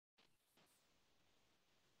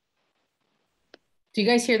Do you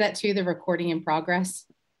guys hear that too? The recording in progress.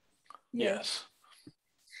 Yes.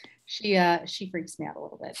 She freaks me out a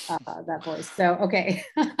little bit, that voice. So, okay.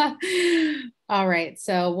 All right.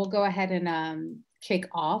 So we'll go ahead and kick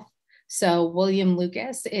off. So William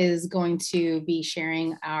Lucas is going to be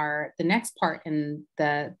sharing the next part in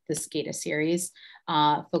the SCADA series,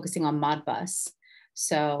 focusing on MODBUS.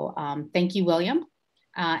 So thank you, William.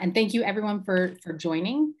 And thank you everyone for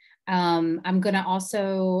joining. I'm going to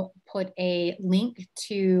also put a link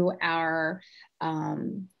to our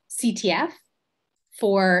CTF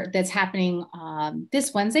that's happening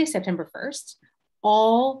this Wednesday, September 1st.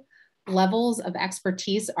 All levels of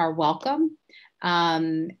expertise are welcome.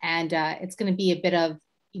 And it's going to be a bit of,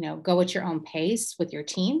 go at your own pace with your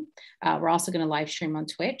team. We're also going to live stream on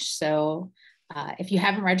Twitch. So if you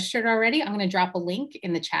haven't registered already, I'm going to drop a link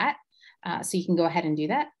in the chat so you can go ahead and do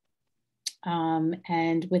that.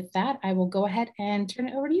 And with that, I will go ahead and turn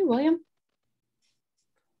it over to you, William.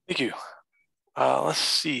 Thank you. Let's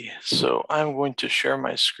see. So I'm going to share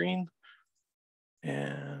my screen,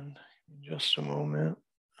 and in just a moment.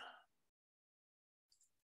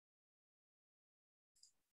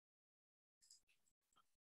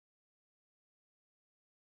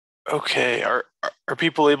 Okay, are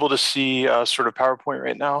people able to see sort of PowerPoint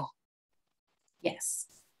right now? Yes.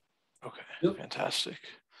 Okay, yep. Fantastic.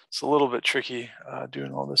 It's a little bit tricky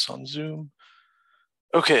doing all this on Zoom.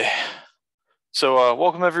 Okay, so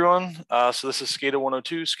welcome everyone. So this is SCADA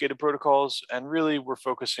 102, SCADA protocols, and really we're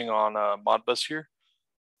focusing on MODBUS here.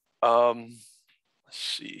 Let's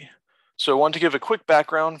see. So I want to give a quick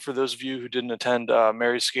background for those of you who didn't attend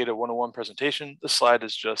Mary's SCADA 101 presentation. This slide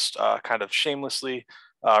is just kind of shamelessly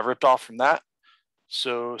ripped off from that.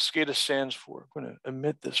 So SCADA stands for, I'm going to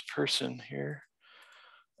omit this person here.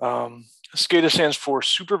 SCADA stands for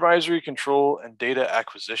Supervisory Control and Data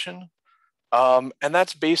Acquisition. And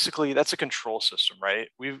that's basically, that's a control system, right?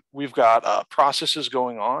 We've got processes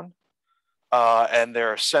going on, and there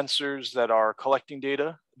are sensors that are collecting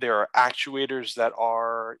data. There are actuators that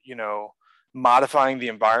are, modifying the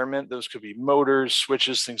environment. Those could be motors,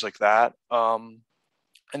 switches, things like that. And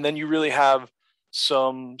then you really have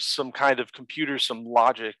some kind of computer, some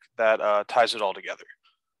logic that ties it all together.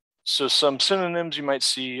 So some synonyms you might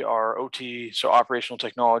see are OT, so operational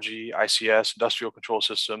technology, ICS, industrial control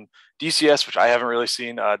system, DCS, which I haven't really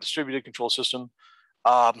seen, distributed control system.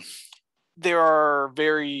 There are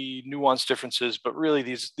very nuanced differences, but really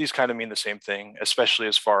these kind of mean the same thing, especially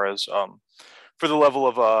as far as for the level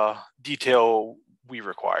of detail we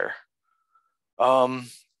require.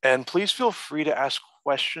 And please feel free to ask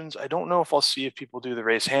questions. I don't know if I'll see if people do the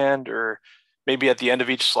raise hand, or maybe at the end of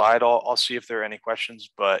each slide, I'll see if there are any questions,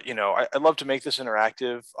 but I'd love to make this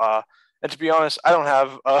interactive. And to be honest, I don't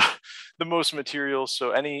have the most material,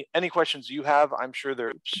 so any questions you have, I'm sure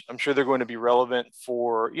they're going to be relevant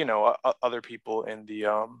for other people in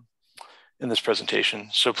the in this presentation.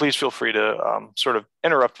 So please feel free to sort of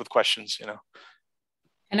interrupt with questions.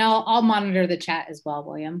 And I'll monitor the chat as well,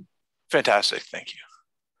 William. Fantastic, thank you.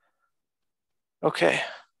 Okay,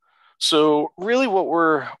 so really what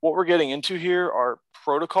we're getting into here are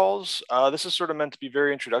protocols. This is sort of meant to be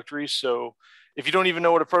very introductory. So if you don't even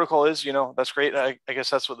know what a protocol is, that's great. I guess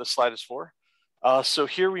that's what this slide is for. So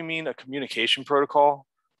here we mean a communication protocol.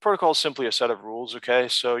 Protocol is simply a set of rules, okay?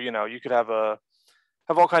 So, you could have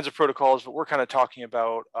all kinds of protocols, but we're kind of talking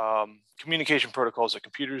about communication protocols that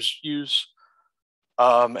computers use.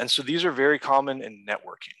 And so these are very common in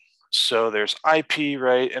networking. So there's IP,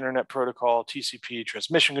 right? Internet protocol, TCP,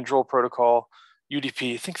 transmission control protocol,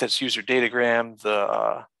 UDP. I think that's user datagram.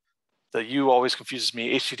 The U always confuses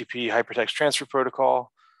me. HTTP, hypertext transfer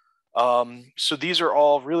protocol. So these are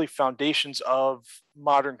all really foundations of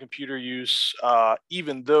modern computer use,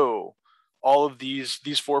 even though all of these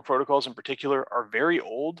four protocols in particular are very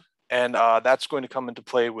old, and that's going to come into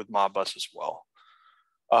play with MODBUS as well.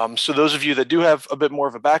 So those of you that do have a bit more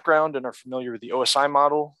of a background and are familiar with the OSI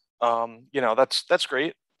model, that's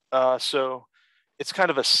great. So it's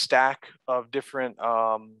kind of a stack of different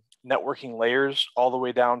networking layers, all the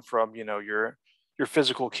way down from your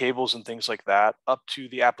physical cables and things like that, up to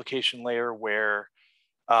the application layer where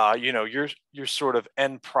your sort of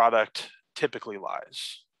end product typically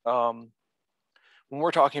lies. When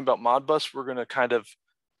we're talking about MODBUS, we're going to kind of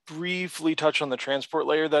briefly touch on the transport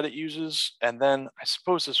layer that it uses, and then I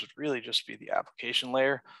suppose this would really just be the application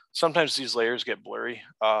layer. Sometimes these layers get blurry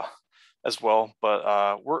as well,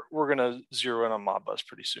 but we're going to zero in on MODBUS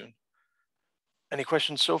pretty soon. Any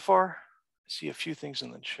questions so far? I see a few things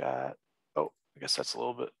in the chat. Oh, I guess that's a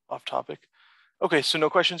little bit off topic. Okay, so no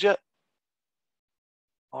questions yet?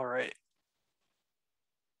 All right.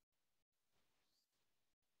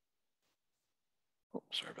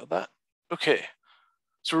 Sorry about that. Okay,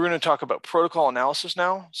 so we're going to talk about protocol analysis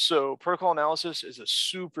now. So protocol analysis is a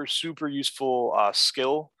super useful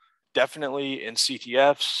skill, definitely in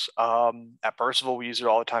CTFs. At Percival, we use it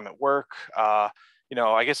all the time at work. I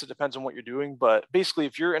guess it depends on what you're doing, but basically,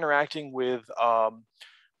 if you're interacting with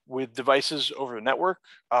devices over the network,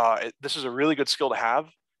 this is a really good skill to have.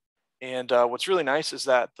 And what's really nice is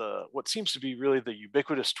that what seems to be really the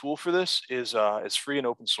ubiquitous tool for this is free and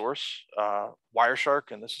open source.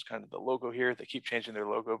 Wireshark, and this is kind of the logo here. They keep changing their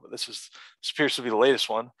logo, but this appears to be the latest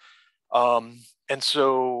one. And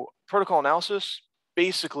so protocol analysis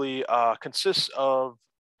basically consists of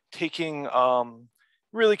taking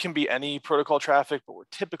really can be any protocol traffic, but we're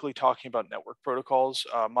typically talking about network protocols,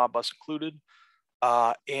 MODBUS included,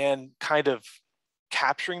 and kind of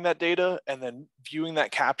capturing that data and then viewing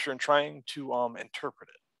that capture and trying to interpret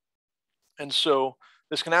it. And so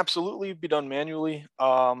this can absolutely be done manually,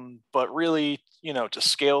 but really, to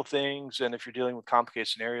scale things, and if you're dealing with complicated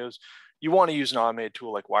scenarios, you want to use an automated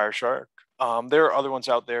tool like Wireshark. There are other ones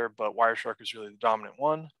out there, but Wireshark is really the dominant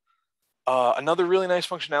one. Another really nice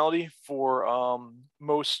functionality for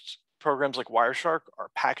most programs like Wireshark are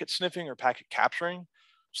packet sniffing or packet capturing.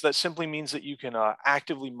 So that simply means that you can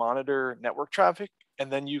actively monitor network traffic, and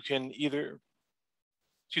then you can either,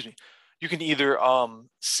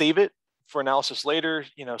 save it for analysis later,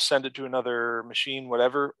 send it to another machine,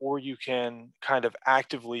 whatever, or you can kind of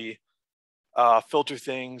actively filter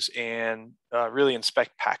things and really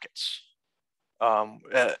inspect packets.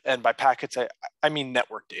 And by packets, I mean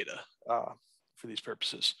network data for these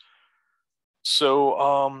purposes.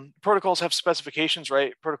 So protocols have specifications,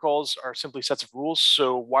 right? Protocols are simply sets of rules.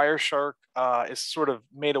 So Wireshark is sort of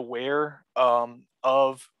made aware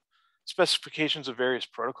of specifications of various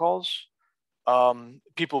protocols.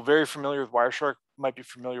 People very familiar with Wireshark might be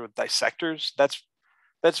familiar with dissectors. That's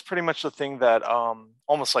pretty much the thing that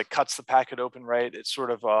almost like cuts the packet open, right? It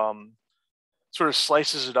sort of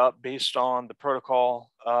slices it up based on the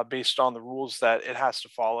protocol, based on the rules that it has to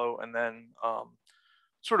follow, and then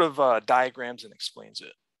sort of diagrams and explains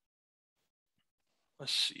it.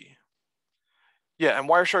 Let's see. Yeah, and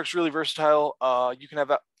Wireshark's really versatile. You can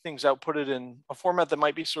have things outputted in a format that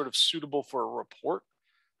might be sort of suitable for a report,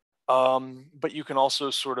 but you can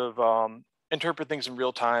also sort of interpret things in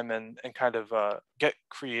real time and kind of get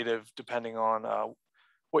creative depending on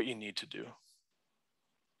what you need to do.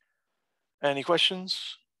 Any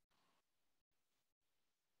questions?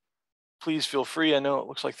 Please feel free. I know it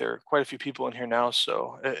looks like there are quite a few people in here now,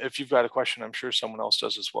 so if you've got a question, I'm sure someone else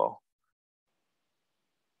does as well.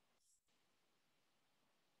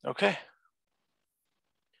 Okay.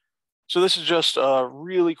 So this is just a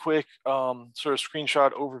really quick sort of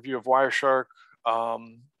screenshot overview of Wireshark.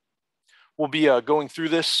 We'll be going through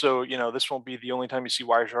this, so this won't be the only time you see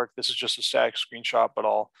Wireshark. This is just a static screenshot, but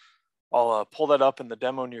I'll pull that up in the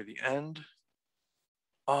demo near the end.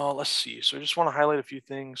 Let's see. So I just want to highlight a few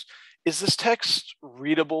things. Is this text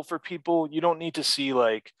readable for people? You don't need to see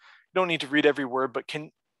you don't need to read every word, but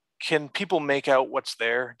can people make out what's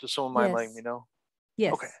there? Does someone mind letting me know?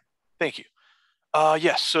 Yes. Okay. Thank you.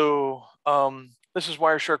 Yes. So this is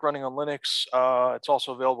Wireshark running on Linux. It's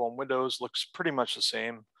also available on Windows. Looks pretty much the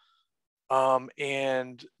same.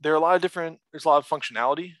 And there are there's a lot of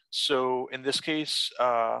functionality. So in this case,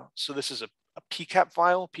 so this is a PCAP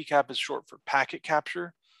file. PCAP is short for packet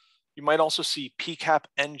capture. You might also see PCAP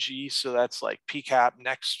NG, so that's like PCAP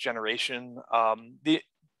next generation.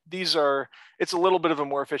 It's a little bit of a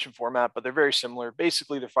more efficient format, but they're very similar.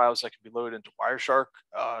 Basically, they're files that can be loaded into Wireshark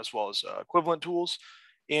as well as equivalent tools,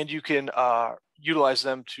 and you can utilize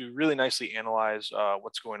them to really nicely analyze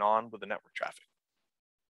what's going on with the network traffic.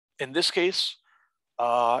 In this case,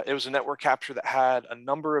 it was a network capture that had a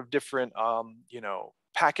number of different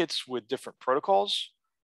packets with different protocols,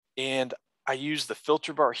 and I use the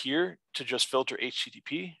filter bar here to just filter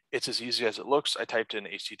HTTP. It's as easy as it looks. I typed in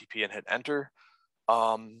HTTP and hit enter.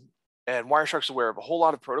 And Wireshark's aware of a whole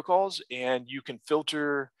lot of protocols, and you can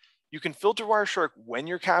filter Wireshark when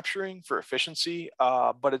you're capturing for efficiency,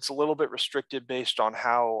 but it's a little bit restricted based on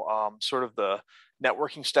how sort of the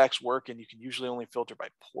networking stacks work, and you can usually only filter by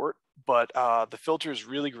port. But the filter is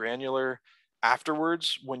really granular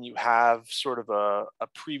afterwards when you have sort of a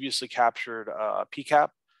previously captured PCAP.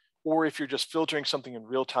 Or if you're just filtering something in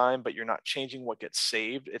real time, but you're not changing what gets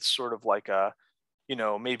saved, it's sort of like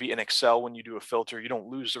maybe in Excel when you do a filter, you don't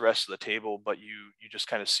lose the rest of the table, but you just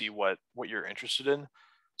kind of see what you're interested in.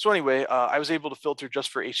 So anyway, I was able to filter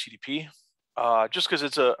just for HTTP, just because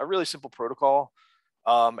it's a really simple protocol,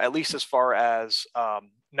 at least as far as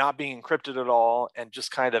not being encrypted at all, and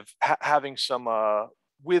just kind of having some,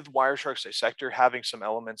 with Wireshark's dissector, having some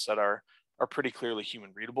elements that are are pretty clearly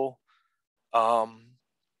human readable.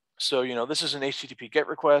 So, this is an HTTP GET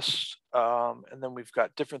request, and then we've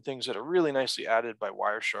got different things that are really nicely added by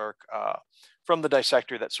Wireshark from the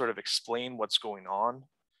dissector that sort of explain what's going on.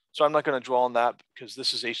 So I'm not going to dwell on that because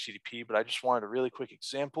this is HTTP, but I just wanted a really quick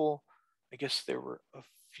example. I guess there were a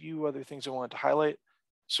few other things I wanted to highlight.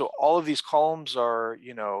 So all of these columns are,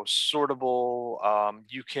 sortable.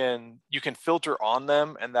 You can filter on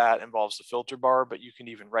them, and that involves the filter bar, but you can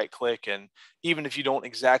even right click. And even if you don't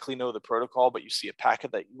exactly know the protocol, but you see a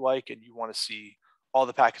packet that you like and you want to see all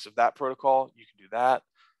the packets of that protocol, you can do that.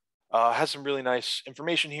 Has some really nice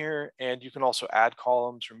information here, and you can also add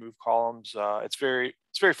columns, remove columns. It's very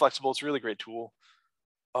flexible. It's a really great tool.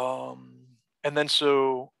 And then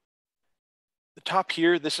so the top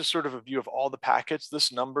here, this is sort of a view of all the packets. This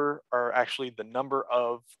number are actually the number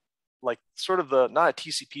of sort of the, not a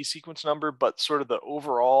TCP sequence number, but sort of the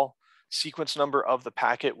overall sequence number of the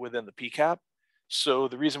packet within the PCAP. So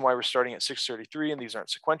the reason why we're starting at 633 and these aren't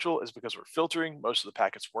sequential is because we're filtering. Most of the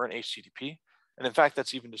packets weren't HTTP. And in fact,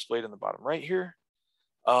 that's even displayed in the bottom right here.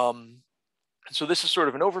 So this is sort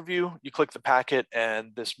of an overview. You click the packet,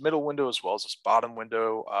 and this middle window as well as this bottom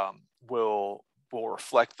window will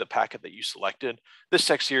reflect the packet that you selected. This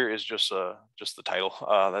text here is just the title.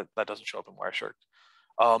 That doesn't show up in Wireshark.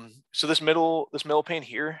 So this middle pane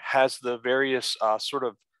here has the various sort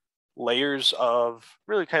of layers of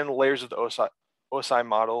really kind of layers of the OSI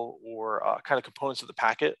model or kind of components of the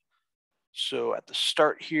packet. So at the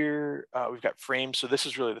start here, we've got frames. So this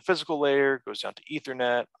is really the physical layer, goes down to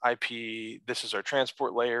Ethernet, IP. This is our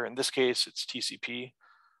transport layer. In this case, it's TCP.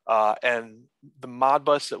 And the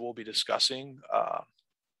MODBUS that we'll be discussing,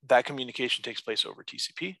 that communication takes place over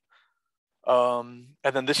TCP.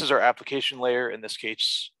 And then this is our application layer, in this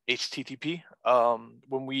case, HTTP.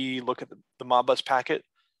 When we look at the MODBUS packet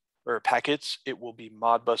or packets, it will be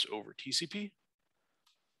MODBUS over TCP.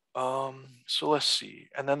 So let's see.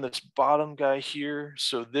 And then this bottom guy here.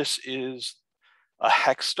 So this is a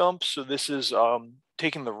hex dump. So this is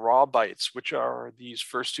taking the raw bytes, which are these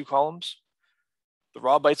first two columns, the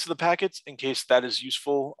raw bytes of the packets, in case that is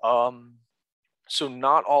useful. So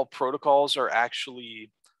not all protocols are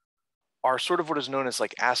sort of what is known as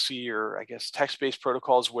like ASCII or I guess text-based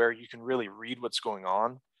protocols where you can really read what's going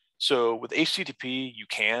on. So with HTTP, you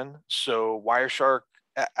can. So Wireshark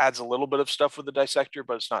adds a little bit of stuff with the dissector,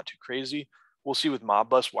 but it's not too crazy. We'll see with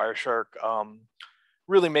MODBUS, Wireshark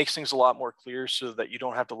really makes things a lot more clear so that you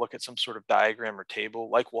don't have to look at some sort of diagram or table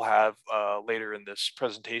like we'll have later in this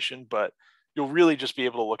presentation, but you'll really just be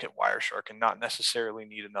able to look at Wireshark and not necessarily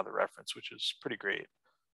need another reference, which is pretty great.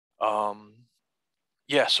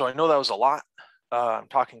 Yeah, so I know that was a lot. I'm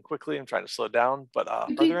talking quickly, I'm trying to slow down, but are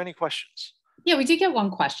there any questions? Yeah, we did get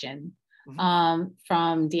one question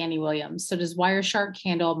from Danny Williams. So does Wireshark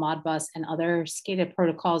handle Modbus and other SCADA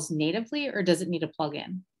protocols natively, or does it need a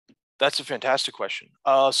plugin? That's a fantastic question.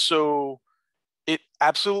 So it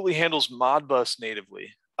absolutely handles Modbus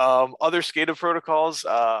natively. Other SCADA protocols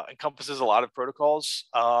encompasses a lot of protocols.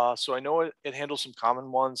 So I know it handles some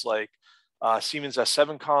common ones like Siemens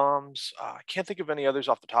S7 comms. I can't think of any others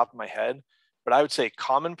off the top of my head, but I would say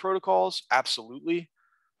common protocols, absolutely.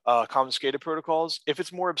 Common SCADA protocols. If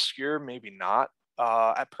it's more obscure, maybe not.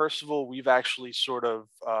 At Percival, we've actually sort of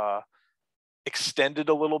extended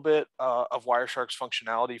a little bit of Wireshark's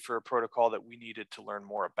functionality for a protocol that we needed to learn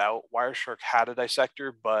more about. Wireshark had a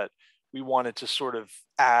dissector, but we wanted to sort of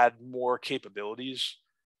add more capabilities.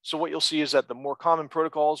 So what you'll see is that the more common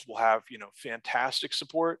protocols will have, fantastic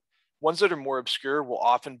support. Ones that are more obscure will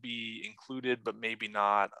often be included, but maybe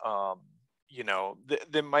not.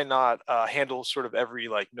 They might not handle sort of every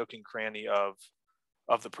like nook and cranny of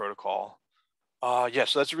the protocol. Yeah,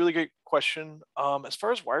 so that's a really great question. As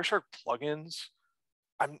far as Wireshark plugins,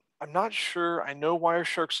 I'm not sure. I know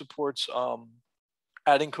Wireshark supports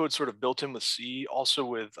adding code sort of built in with C, also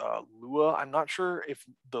with Lua. I'm not sure if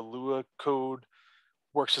the Lua code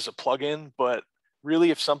works as a plugin, but really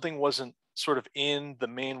if something wasn't sort of in the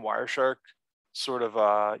main Wireshark sort of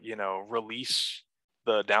release,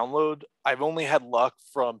 the download, I've only had luck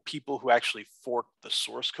from people who actually forked the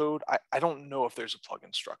source code. I don't know if there's a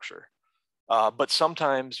plugin structure. But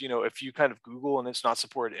sometimes, if you kind of Google and it's not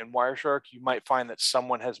supported in Wireshark, you might find that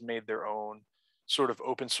someone has made their own sort of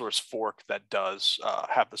open source fork that does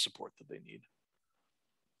have the support that they need.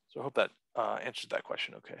 So I hope that answered that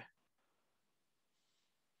question okay.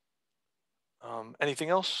 Anything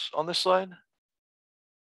else on this slide?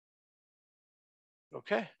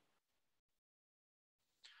 Okay.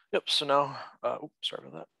 Yep, so now, sorry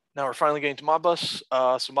about that. Now we're finally getting to Modbus.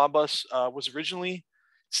 So Modbus was originally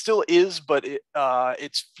still is, but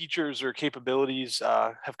its features or capabilities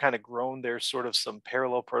have kind of grown. There's sort of some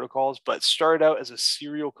parallel protocols, but it started out as a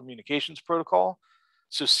serial communications protocol.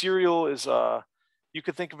 So serial is, you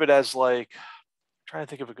could think of it as like, I'm trying to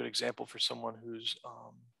think of a good example for someone who's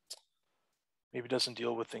maybe doesn't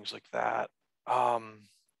deal with things like that.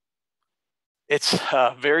 It's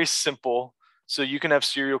very simple. So you can have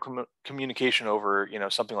serial communication over,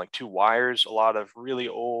 something like 2 wires. A lot of really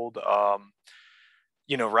old,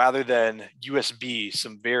 rather than USB,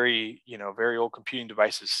 some very, very old computing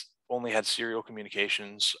devices only had serial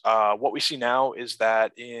communications. What we see now is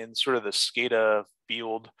that in sort of the SCADA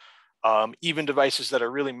field, even devices that are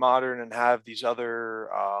really modern and have these other,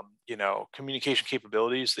 communication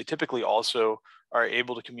capabilities, they typically also are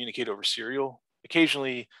able to communicate over serial.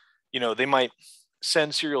 Occasionally, they might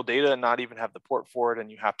send serial data and not even have the port for it,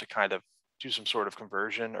 and you have to kind of do some sort of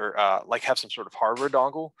conversion or like have some sort of hardware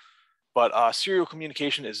dongle. But serial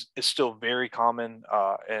communication is still very common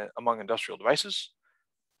among industrial devices.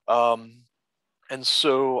 And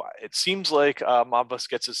so it seems like MODBUS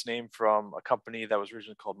gets its name from a company that was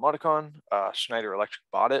originally called Modicon. Schneider Electric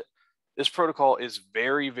bought it. This protocol is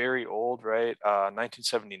very, very old, right?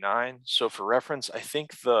 1979. So for reference, I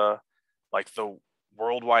think the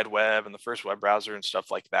World Wide Web and the first web browser and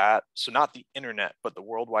stuff like that. So not the internet, but the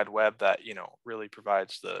World Wide Web that, really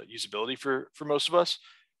provides the usability for most of us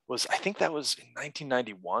I think that was in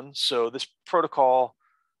 1991. So this protocol,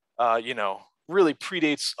 really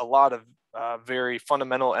predates a lot of very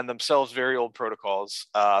fundamental and themselves very old protocols.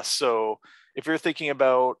 So if you're thinking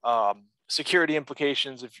about security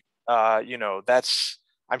implications, if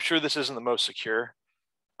I'm sure this isn't the most secure.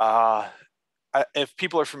 If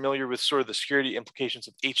people are familiar with sort of the security implications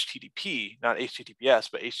of HTTP, not HTTPS,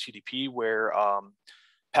 but HTTP, where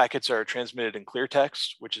packets are transmitted in clear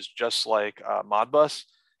text, which is just like Modbus,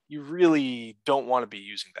 you really don't want to be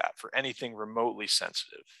using that for anything remotely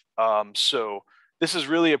sensitive. So this is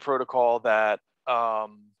really a protocol that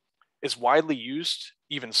is widely used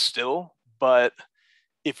even still, but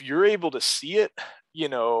if you're able to see it,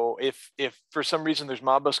 if for some reason there's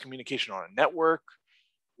Modbus communication on a network,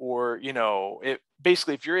 or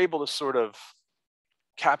basically if you're able to sort of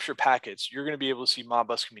capture packets, you're going to be able to see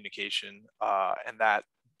Modbus communication, and that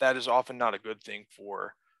is often not a good thing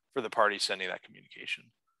for the party sending that communication.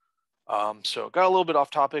 So got a little bit off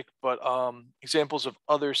topic, but examples of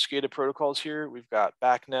other SCADA protocols here, we've got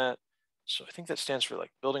BACnet. So I think that stands for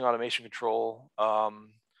like building automation control.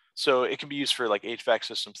 So it can be used for like HVAC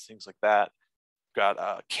systems, things like that.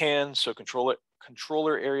 Got CAN, so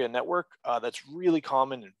controller area network. That's really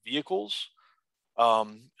common in vehicles.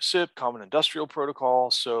 SIP, common industrial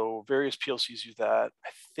protocol. So various PLCs use that. I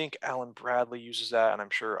think Allen Bradley uses that, and I'm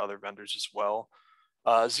sure other vendors as well.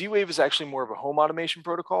 Z-Wave is actually more of a home automation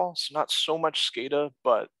protocol, so not so much SCADA,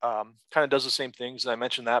 but kind of does the same things. And I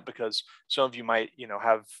mentioned that because some of you might,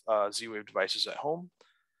 have Z-Wave devices at home.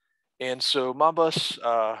 And so Modbus,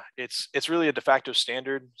 it's really a de facto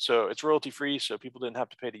standard, so it's royalty free, so people didn't have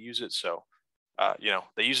to pay to use it. So,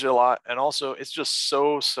 they use it a lot, and also it's just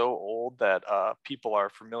so old that people are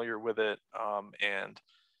familiar with it, and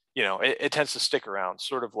it tends to stick around,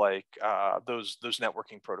 sort of like those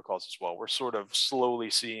networking protocols as well. We're sort of slowly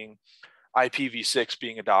seeing IPv6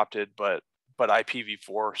 being adopted, but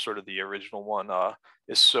IPv4, sort of the original one,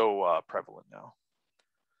 is so prevalent now.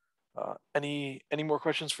 Any more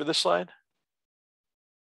questions for this slide?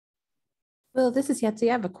 Well, this is Yetzi.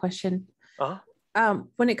 I have a question.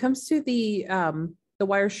 When it comes to the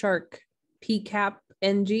Wireshark PCAP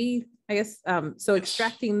NG, I guess, so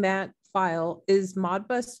extracting that file, is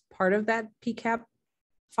Modbus part of that PCAP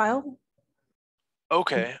file?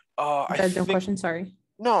 Okay. That's no question, sorry.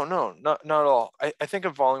 No, not at all. I think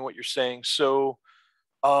I'm following what you're saying. So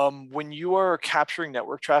when you are capturing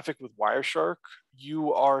network traffic with Wireshark,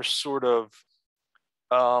 you are sort of,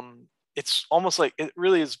 it's almost like it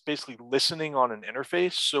really is basically listening on an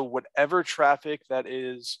interface. So whatever traffic that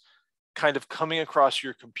is kind of coming across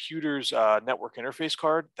your computer's network interface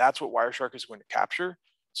card, that's what Wireshark is going to capture.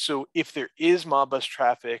 So if there is Modbus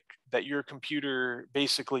traffic that your computer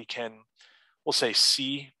basically can, we'll say,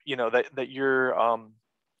 see, that your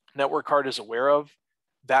network card is aware of,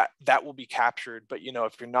 that will be captured. But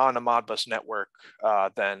if you're not on a Modbus network,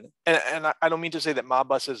 then and I don't mean to say that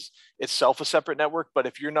Modbus is itself a separate network, but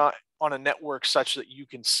if you're not on a network such that you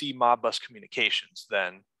can see Modbus communications,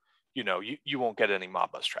 then you won't get any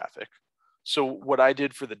Modbus traffic. So what I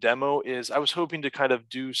did for the demo is I was hoping to kind of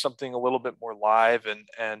do something a little bit more live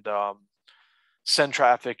and send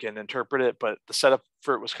traffic and interpret it, but the setup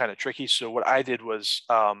for it was kind of tricky. So what I did was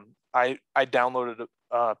I downloaded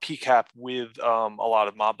a PCAP with a lot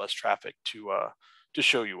of Modbus traffic to to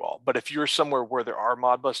show you all. But if you're somewhere where there are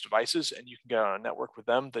Modbus devices and you can get on a network with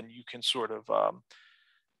them, then you can sort of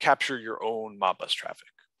capture your own Modbus traffic.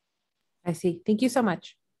 I see. Thank you so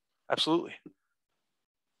much. Absolutely.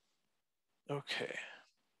 Okay.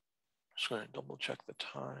 Just going to double check the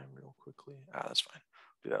time real quickly. That's fine.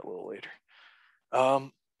 Do that a little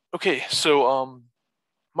later. Okay, so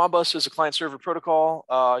Modbus is a client-server protocol.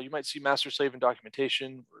 You might see master-slave in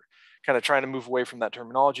documentation. We're kind of trying to move away from that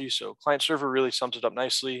terminology. So client-server really sums it up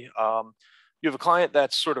nicely. You have a client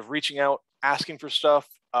that's sort of reaching out, asking for stuff.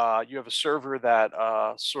 You have a server that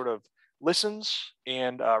sort of listens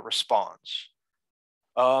and responds.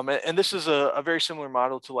 And this is a very similar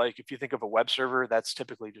model to, like, if you think of a web server, that's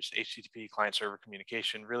typically just HTTP client-server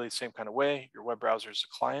communication, really the same kind of way. Your web browser is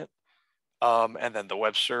a client. And then the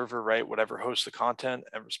web server, right, whatever hosts the content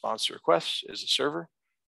and responds to requests is a server.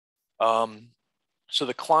 So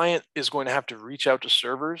the client is going to have to reach out to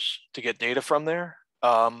servers to get data from there.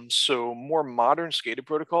 So more modern SCADA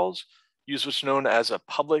protocols use what's known as a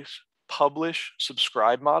publish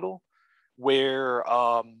subscribe model, where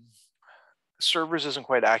servers isn't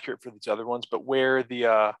quite accurate for these other ones, but where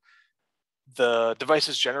the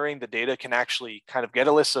devices generating the data can actually kind of get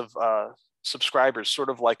a list of subscribers, sort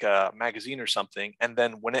of like a magazine or something, and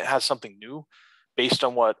then when it has something new based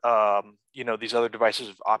on what these other devices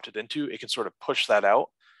have opted into, it can sort of push that out.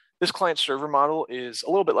 This client server model is a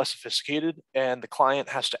little bit less sophisticated, and the client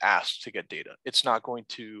has to ask to get data. It's not going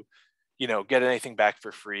to get anything back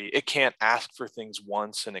for free. It can't ask for things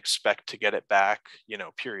once and expect to get it back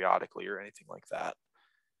periodically or anything like that.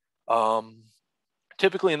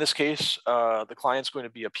 Typically in this case, the client's going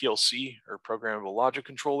to be a PLC, or programmable logic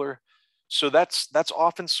controller. So that's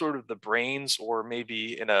often sort of the brains, or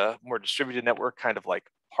maybe in a more distributed network, kind of like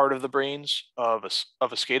part of the brains of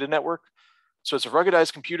a SCADA network. So it's a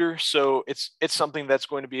ruggedized computer. So it's something that's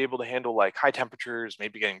going to be able to handle like high temperatures,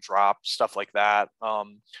 maybe getting dropped, stuff like that.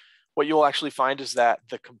 What you'll actually find is that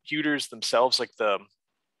the computers themselves, like the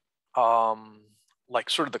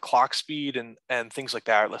sort of the clock speed and things like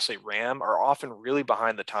that, let's say RAM, are often really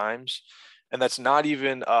behind the times. And that's not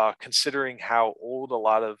even considering how old a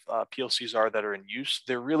lot of PLCs are that are in use.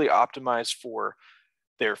 They're really optimized for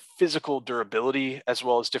their physical durability, as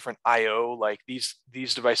well as different I/O. Like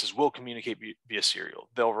these devices will communicate via serial.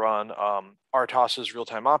 They'll run RTOS's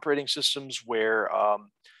real-time operating systems, where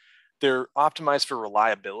they're optimized for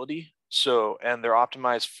reliability. And they're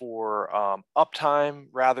optimized for uptime,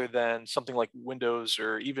 rather than something like Windows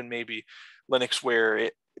or even maybe Linux, where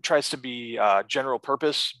it tries to be general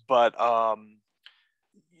purpose. But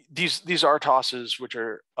these RTOSs, which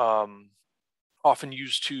are often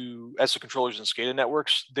used as the controllers in SCADA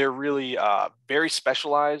networks, they're really very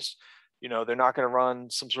specialized. They're not going to run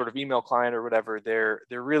some sort of email client or whatever. They're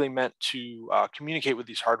really meant to communicate with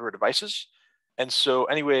these hardware devices. And so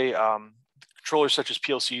anyway, controllers such as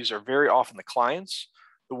PLCs are very often the clients,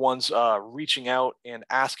 the ones reaching out and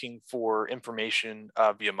asking for information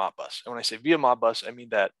via Modbus. And when I say via Modbus, I mean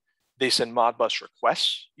that they send Modbus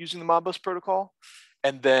requests using the Modbus protocol,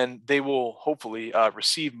 and then they will hopefully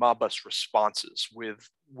receive Modbus responses with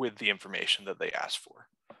the information that they ask for.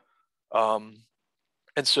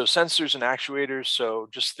 And so sensors and actuators, so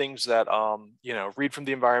just things that read from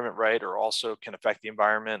the environment, right, or also can affect the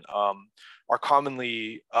environment, are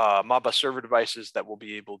commonly Modbus server devices that will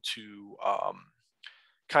be able to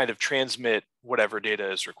kind of transmit whatever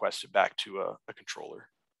data is requested back to a controller.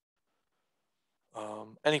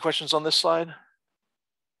 Any questions on this slide?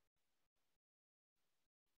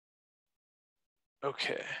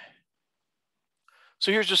 Okay.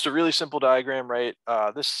 So here's just a really simple diagram, right?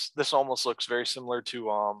 This almost looks very similar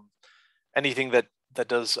to anything that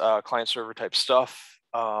does client server type stuff.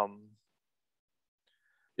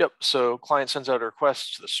 Yep. So client sends out a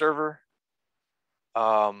request to the server.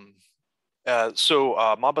 Modbus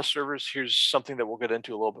servers, here's something that we'll get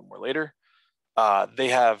into a little bit more later. They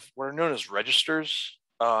have what are known as registers.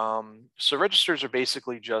 So registers are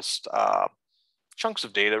basically just chunks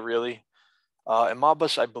of data, really. In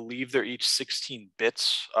Modbus, I believe they're each 16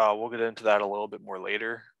 bits. We'll get into that a little bit more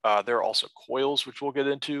later. There are also coils, which we'll get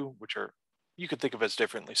into, which are, you could think of as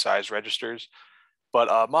differently sized registers.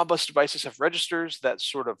 But Modbus devices have registers that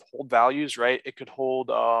sort of hold values, right? It could hold,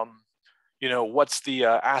 what's the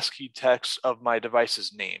ASCII text of my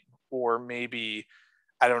device's name? Or maybe,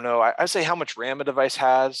 I don't know, I say how much RAM a device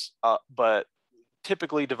has, but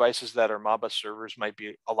typically devices that are Modbus servers might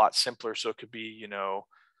be a lot simpler. So it could be,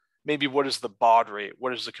 maybe what is the baud rate?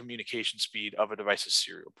 What is the communication speed of a device's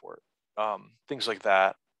serial port? Things like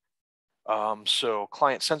that. So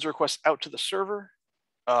client sends a request out to the server,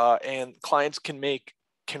 and clients can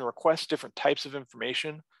request different types of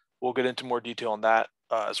information We'll get into more detail on that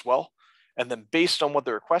as well. And then based on what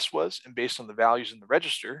the request was and based on the values in the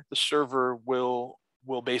register, the server will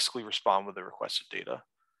basically respond with the requested data.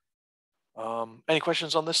 Any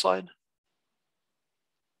questions on this slide?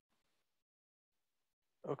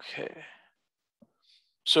 Okay.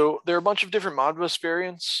 So there are a bunch of different Modbus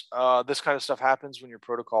variants. This kind of stuff happens when your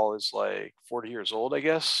protocol is like 40 years old, I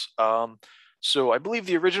guess. So I believe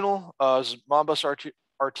the original is Modbus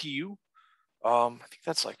RTU. I think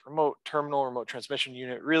that's like remote terminal, remote transmission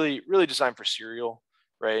unit, really designed for serial,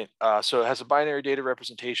 right? So it has a binary data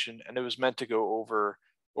representation, and it was meant to go over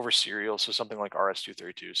serial, so something like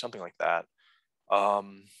RS-232, something like that.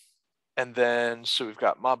 And then, so we've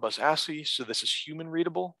got Modbus ASCII, so this is human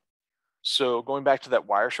readable. So going back to that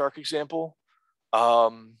Wireshark example,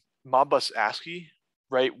 Modbus ASCII,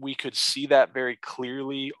 right? We could see that very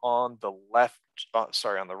clearly on the left,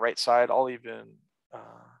 on the right side. I'll even,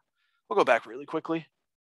 we'll go back really quickly.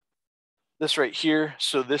 This right here,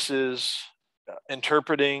 so this is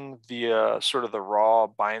interpreting the sort of the raw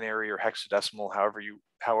binary or hexadecimal,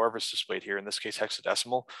 however it's displayed here, in this case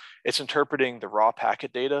hexadecimal. It's interpreting the raw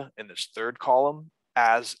packet data in this third column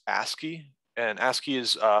as ASCII, and ASCII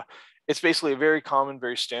is it's basically a very common,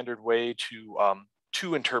 very standard way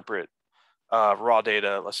to interpret raw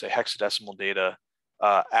data, let's say hexadecimal data,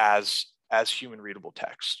 as human readable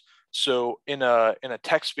text. So in a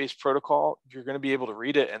text-based protocol, you're going to be able to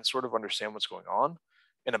read it and sort of understand what's going on.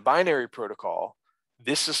 In a binary protocol,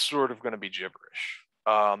 this is sort of going to be gibberish.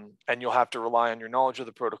 And you'll have to rely on your knowledge of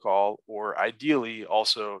the protocol, or ideally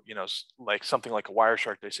also, you know, like something like a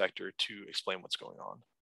Wireshark dissector to explain what's going on.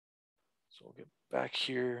 So we'll get back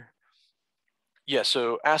here. Yeah,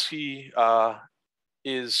 so ASCII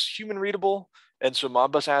is human readable. And so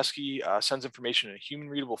Modbus ASCII sends information in a human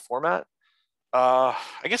readable format. I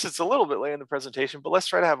guess it's a little bit late in the presentation, but let's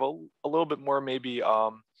try to have a little bit more, maybe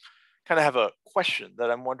kind of have a question that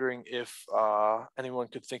I'm wondering if anyone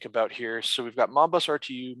could think about here. So we've got Modbus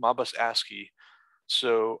RTU, Modbus ASCII.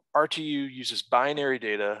 So RTU uses binary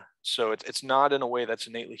data, so it's not in a way that's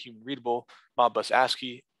innately human readable. Modbus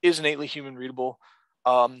ASCII is innately human readable.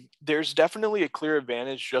 There's definitely a clear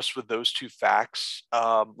advantage just with those two facts.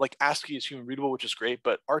 Like ASCII is human readable, which is great,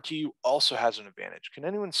 but RTU also has an advantage. Can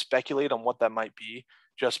anyone speculate on what that might be,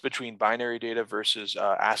 just between binary data versus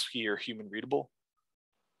ASCII or human readable?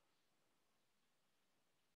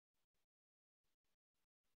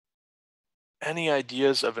 Any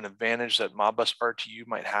ideas of an advantage that Modbus RTU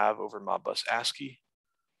might have over Modbus ASCII?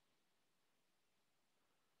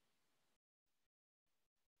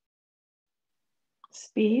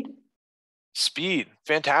 Speed,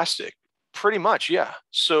 fantastic. Pretty much, yeah.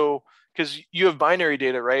 So, because you have binary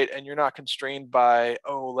data, right? And you're not constrained by,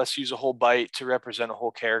 oh, let's use a whole byte to represent a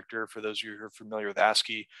whole character. For those of you who are familiar with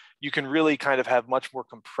ASCII, you can really kind of have much more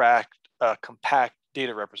compact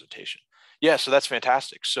data representation. Yeah, so that's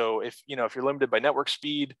fantastic. So if you're limited by network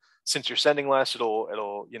speed, since you're sending less, it'll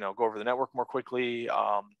go over the network more quickly.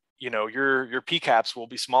 Your PCAPs will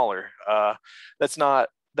be smaller.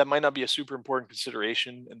 That might not be a super important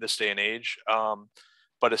consideration in this day and age.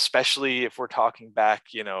 But especially if we're talking back,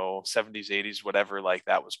 70s, 80s, whatever, like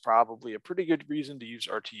that was probably a pretty good reason to use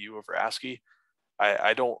RTU over ASCII.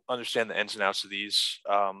 I don't understand the ins and outs of these,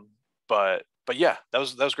 but yeah, that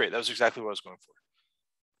was great. That was exactly what I was going for.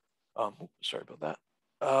 Sorry about that.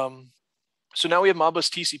 So now we have Modbus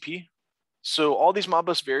TCP. So all these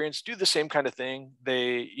Modbus variants do the same kind of thing.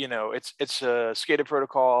 They, it's a SCADA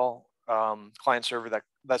protocol, client server,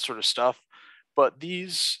 that sort of stuff. But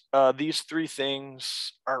these three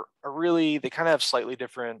things are really, they kind of have slightly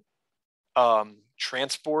different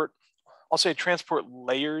transport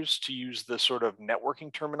layers, to use the sort of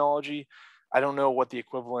networking terminology. I don't know what the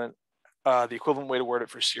equivalent way to word it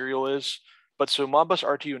for serial is. But so Modbus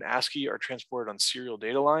RTU and ASCII are transported on serial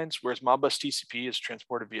data lines, whereas Modbus TCP is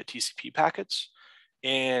transported via TCP packets.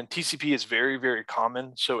 And TCP is very, very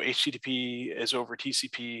common. So HTTP is over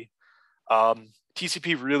TCP.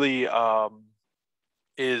 TCP really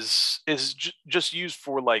is just used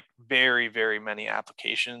for like very, very many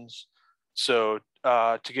applications. So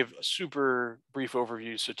to give a super brief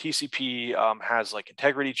overview, so TCP has like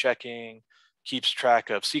integrity checking, keeps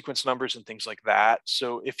track of sequence numbers and things like that.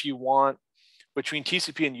 So if you want, between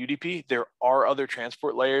TCP and UDP, there are other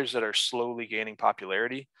transport layers that are slowly gaining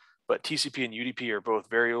popularity, but TCP and UDP are both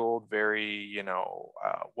very old, very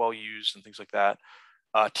well used and things like that.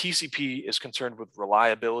 TCP is concerned with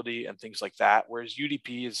reliability and things like that, whereas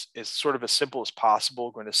UDP is sort of as simple as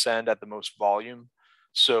possible, going to send at the most volume.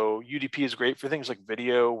 So UDP is great for things like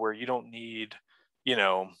video, where you don't need,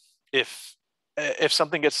 if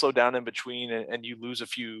something gets slowed down in between and you lose a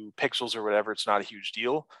few pixels or whatever, it's not a huge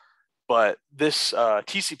deal. But this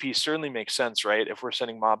TCP certainly makes sense, right? If we're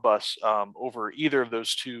sending Modbus over either of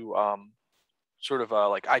those two sort of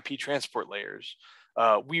like IP transport layers,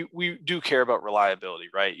 we do care about reliability,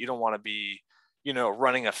 right? You don't want to be,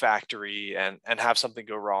 running a factory and have something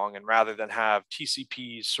go wrong, and rather than have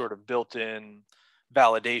TCP's sort of built-in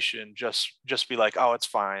validation, just be like, oh, it's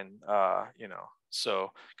fine,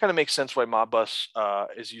 So kind of makes sense why Modbus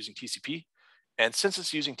is using TCP, and since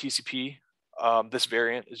it's using TCP, this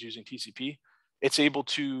variant is using TCP. It's able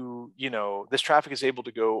to, this traffic is able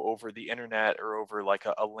to go over the internet or over like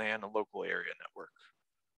a LAN, a local area network.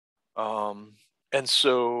 And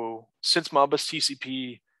so since Modbus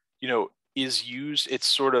TCP, is used, it's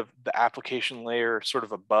sort of the application layer sort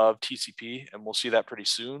of above TCP, and we'll see that pretty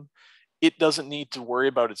soon. It doesn't need to worry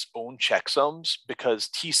about its own checksums because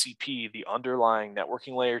TCP, the underlying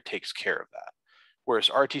networking layer, takes care of that. Whereas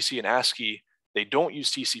RTC and ASCII, they don't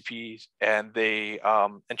use TCP, and they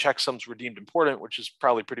and checksums were deemed important, which is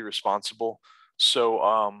probably pretty responsible.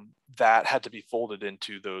 So that had to be folded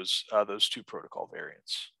into those two protocol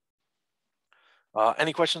variants.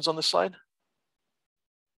 Any questions on this slide?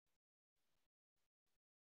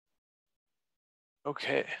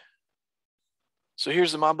 Okay. So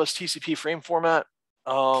here's the Modbus TCP frame format.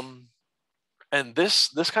 And this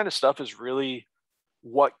kind of stuff is really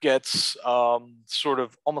what gets sort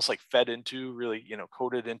of almost like fed into, really,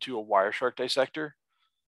 coded into a Wireshark dissector.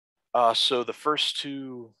 So the first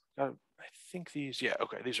two, I think these, yeah,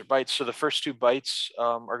 okay, these are bytes. So the first 2 bytes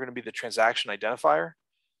are going to be the transaction identifier.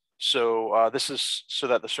 So this is so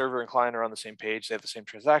that the server and client are on the same page. They have the same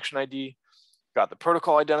transaction ID. Got the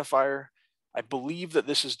protocol identifier. I believe that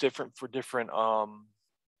this is different for different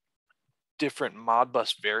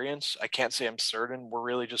Modbus variants. I can't say I'm certain. We're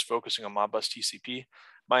really just focusing on Modbus TCP.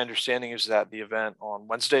 My understanding is that the event on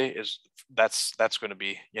Wednesday is that's going to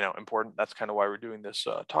be important. That's kind of why we're doing this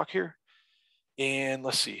talk here. And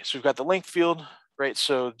let's see. So we've got the length field, right?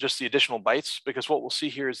 So just the additional bytes, because what we'll see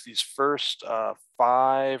here is these first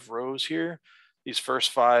 5 rows here, these first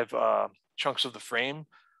 5 chunks of the frame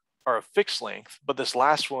are of fixed length, but this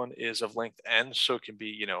last one is of length n, so it can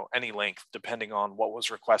be any length depending on what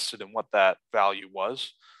was requested and what that value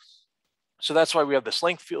was. So that's why we have this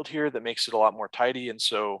length field here that makes it a lot more tidy, and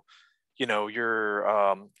so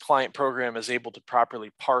your client program is able to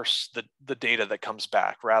properly parse the data that comes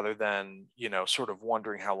back rather than sort of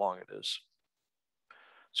wondering how long it is.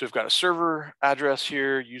 So we've got a server address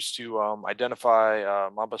here used to identify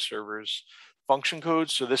Modbus servers. Function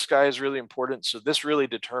codes. So this guy is really important. So this really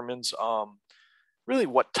determines really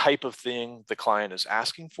what type of thing the client is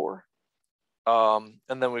asking for. And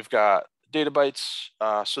then we've got data bytes.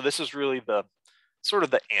 So this is really the sort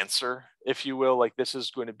of the answer, if you will. Like this is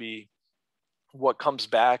going to be what comes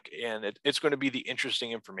back, and it's going to be the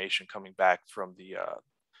interesting information coming back from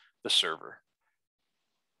the server.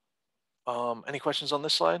 Any questions on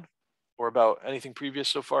this slide or about anything previous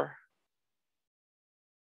so far?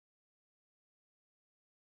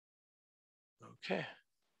 Okay.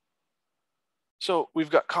 So we've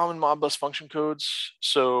got common Modbus function codes.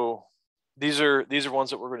 So these are ones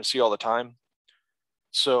that we're going to see all the time.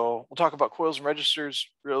 So we'll talk about coils and registers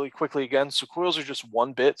really quickly again. So coils are just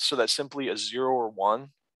 1 bit, so that's simply a 0 or 1.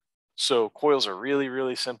 So coils are really,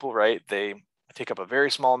 really simple, right? They take up a very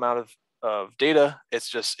small amount of data. It's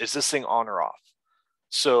just, is this thing on or off?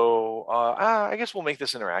 So I guess we'll make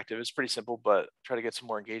this interactive. It's pretty simple, but try to get some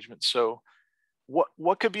more engagement. So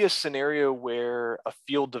what could be a scenario where a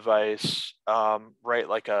field device, right,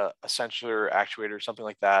 like a sensor actuator or something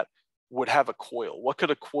like that, would have a coil? What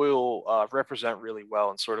could a coil represent really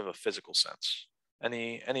well in sort of a physical sense?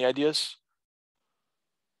 Any ideas?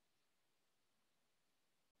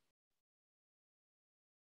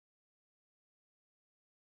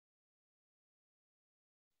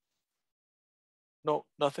 No,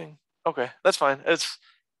 nothing? Okay, that's fine. It's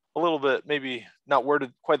a little bit maybe not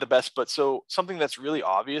worded quite the best, but so something that's really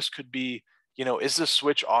obvious could be, is this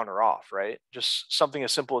switch on or off, right? Just something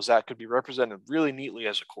as simple as that could be represented really neatly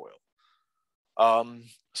as a coil.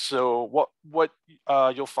 So what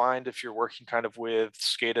you'll find if you're working kind of with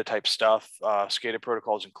SCADA type stuff, SCADA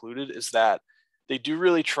protocols included, is that they do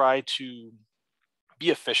really try to be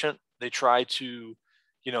efficient. They try to,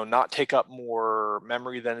 not take up more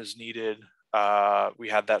memory than is needed. We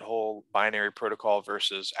had that whole binary protocol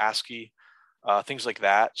versus ASCII, things like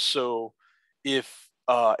that. So if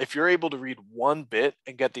you're able to read 1 bit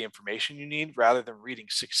and get the information you need rather than reading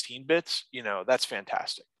 16 bits, that's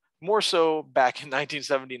fantastic. More so back in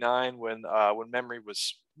 1979 when memory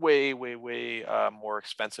was way more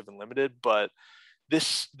expensive and limited. But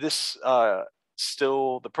this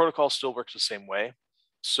still, the protocol still works the same way.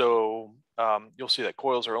 So you'll see that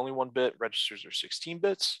coils are only 1 bit, registers are 16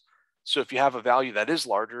 bits. So if you have a value that is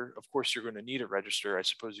larger, of course, you're going to need a register. I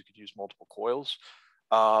suppose you could use multiple coils.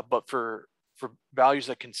 But for values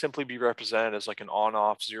that can simply be represented as like an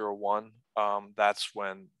on-off 0, 1, that's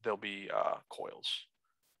when there'll be coils.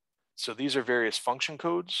 So these are various function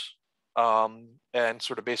codes, and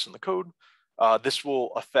sort of based on the code, this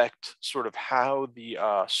will affect sort of how the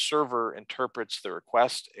server interprets the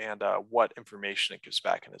request and what information it gives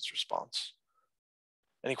back in its response.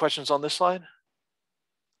 Any questions on this slide?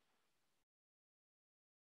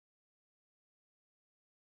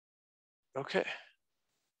 Okay.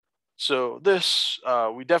 So this,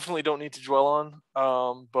 we definitely don't need to dwell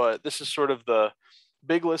on, but this is sort of the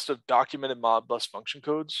big list of documented Modbus function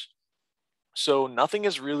codes. So nothing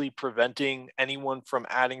is really preventing anyone from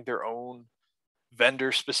adding their own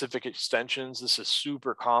vendor specific extensions. This is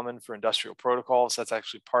super common for industrial protocols. That's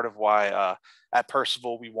actually part of why at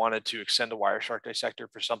Percival, we wanted to extend a Wireshark dissector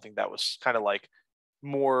for something that was kind of like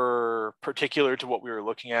more particular to what we were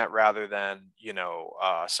looking at rather than, you know,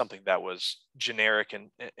 something that was generic and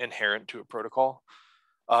inherent to a protocol.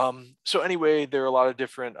 So anyway, there are a lot of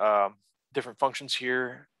different functions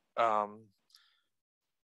here.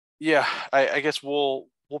 Yeah, I guess we'll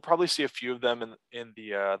probably see a few of them in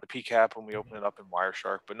the PCAP when we open it up in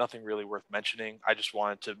Wireshark, but nothing really worth mentioning. I just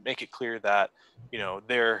wanted to make it clear that, you know,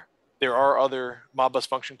 there are other Modbus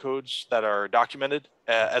function codes that are documented,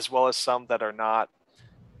 as well as some that are not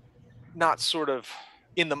sort of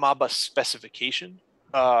in the Modbus specification,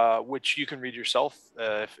 which you can read yourself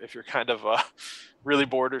if you're kind of really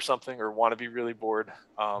bored or something, or want to be really bored.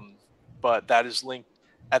 But that is linked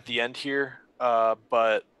at the end here.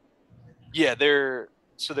 But yeah, there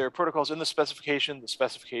are protocols in the specification. The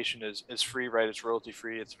specification is free, right? It's royalty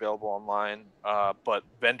free. It's available online. But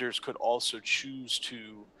vendors could also choose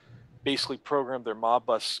to basically program their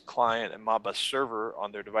Modbus client and Modbus server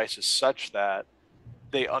on their devices such that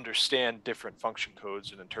they understand different function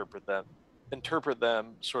codes and interpret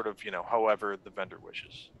them sort of, you know, however the vendor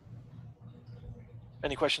wishes.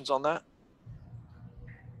 Any questions on that?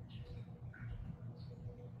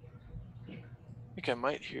 I think I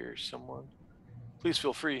might hear someone. Please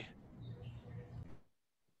feel free.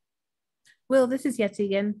 Will, this is Yetzi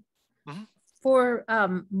again. Mm-hmm. For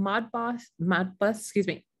Modbus, excuse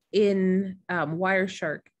me, in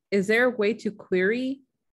Wireshark, is there a way to query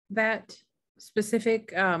that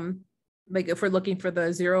specific, like if we're looking for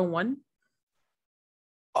the 0, 1?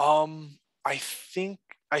 I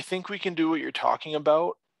think we can do what you're talking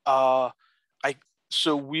about.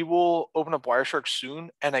 So we will open up Wireshark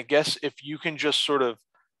soon, and I guess if you can just sort of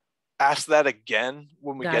ask that again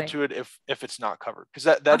when we get to it, if it's not covered, because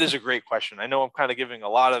that awesome. Is a great question. I know I'm kind of giving a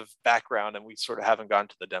lot of background and we sort of haven't gotten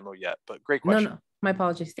to the demo yet, but great question. No, my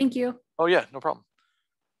apologies. Thank you. Oh yeah, no problem.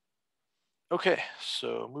 Okay,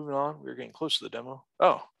 so moving on, we're getting close to the demo.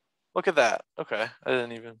 Oh, look at that. Okay, I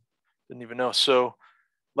didn't even know. So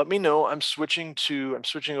let me know. I'm switching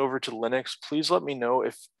over to Linux. Please let me know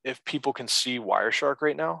if people can see Wireshark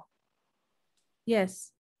right now.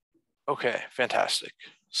 Yes. Okay, fantastic.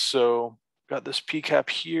 So got this PCAP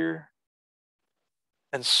here.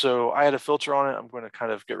 And so I had a filter on it. I'm going to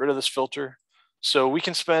kind of get rid of this filter. So we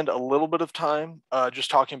can spend a little bit of time just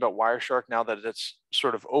talking about Wireshark now that it's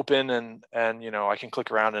sort of open and you know, I can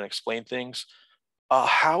click around and explain things.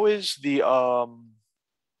 How is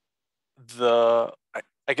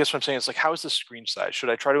I guess what I'm saying is like, how is the screen size? Should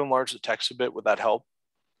I try to enlarge the text a bit? Would that help?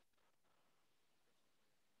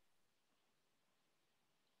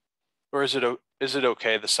 Or is it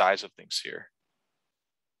okay, the size of things here?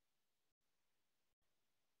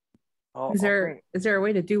 Is there a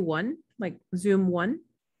way to do one, like zoom one?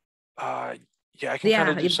 Yeah, I can kind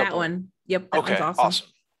of do that one. Yep. That okay, one's awesome.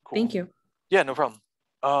 Cool. Thank you. Yeah, no problem.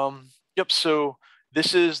 Yep. So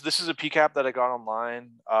this is a PCAP that I got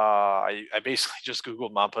online. I basically just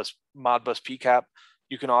Googled Modbus PCAP.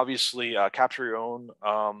 You can obviously capture your own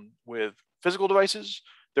with physical devices.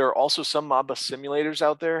 There are also some Modbus simulators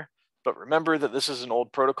out there, but remember that this is an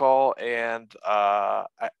old protocol, and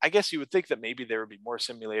I guess you would think that maybe there would be more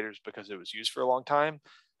simulators because it was used for a long time,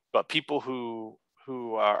 but people who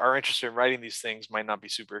are interested in writing these things might not be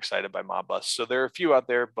super excited by Modbus. So there are a few out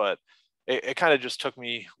there, but it kind of just took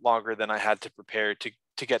me longer than I had to prepare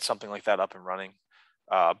to get something like that up and running.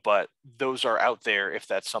 But those are out there if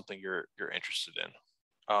that's something you're interested in.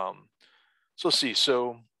 So let's see.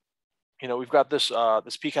 So, you know, we've got this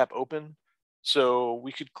this PCAP open. So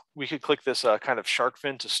we could click this kind of shark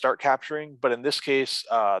fin to start capturing. But in this case,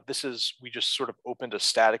 we just sort of opened a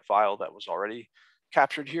static file that was already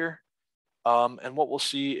captured here. And what we'll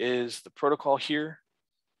see is the protocol here.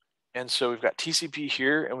 And so we've got TCP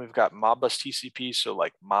here, and we've got Modbus TCP, so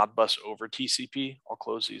like Modbus over TCP. I'll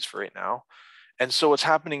close these for right now. And so what's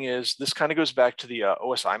happening is this kind of goes back to the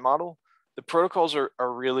OSI model. The protocols are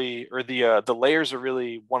really, or the layers are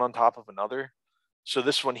really one on top of another. So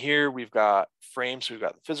this one here, we've got frames, so we've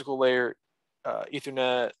got the physical layer,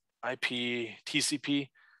 Ethernet, IP, TCP.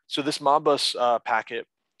 So this Modbus packet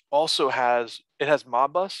also has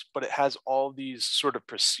Modbus, but it has all these sort of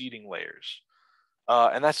preceding layers.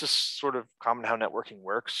 And that's just sort of common how networking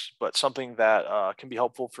works. But something that can be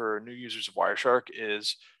helpful for new users of Wireshark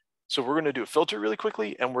is, so we're going to do a filter really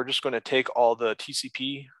quickly, and we're just going to take all the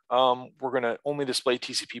TCP. We're going to only display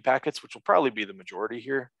TCP packets, which will probably be the majority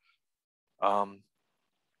here.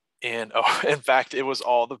 And oh, in fact, it was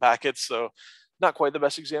all the packets. So not quite the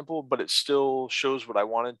best example, but it still shows what I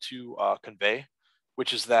wanted to convey,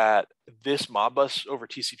 which is that this Modbus over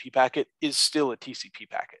TCP packet is still a TCP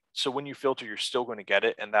packet. So when you filter, you're still going to get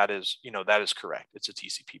it, and that is correct. It's a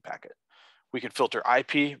TCP packet. We could filter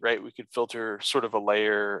IP, right? We could filter sort of a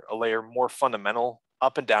layer more fundamental.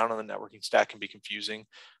 Up and down on the networking stack can be confusing.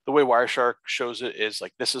 The way Wireshark shows it is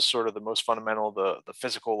like this is sort of the most fundamental, the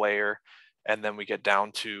physical layer, and then we get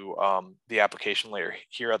down to the application layer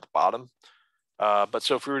here at the bottom. But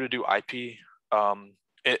so if we were to do IP,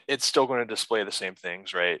 it's still going to display the same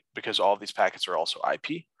things, right? Because all of these packets are also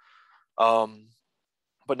IP.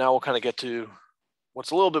 But now we'll kind of get to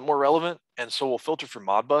what's a little bit more relevant. And so we'll filter for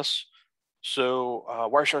Modbus. So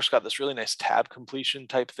Wireshark's got this really nice tab completion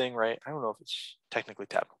type thing, right? I don't know if it's technically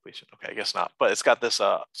tab completion. Okay, I guess not. But it's got this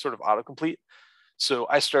sort of autocomplete. So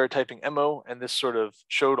I started typing MO, and this sort of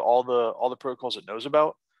showed all the protocols it knows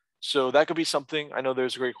about. So that could be something. I know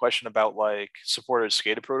there's a great question about like supported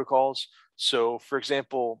SCADA protocols. So for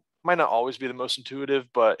example, might not always be the most intuitive,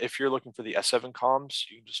 but if you're looking for the S7 comms,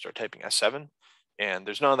 you can just start typing S7, and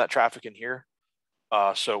there's none of that traffic in here,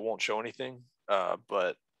 so it won't show anything.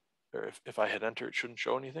 But if I hit enter, it shouldn't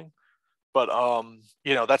show anything. But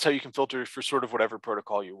that's how you can filter for sort of whatever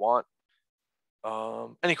protocol you want.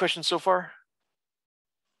 Any questions so far?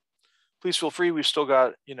 Please feel free. We've still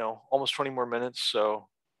got almost 20 more minutes, so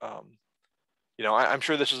I'm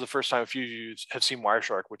sure this is the first time a few of you have seen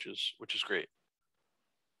Wireshark, which is great.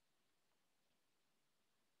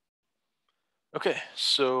 Okay,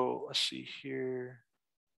 so let's see here.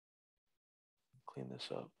 Clean this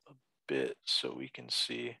up a bit so we can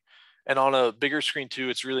see. And on a bigger screen too,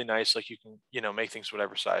 it's really nice. Like you can make things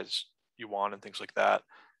whatever size you want and things like that.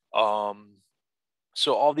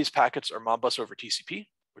 So all these packets are Modbus over TCP,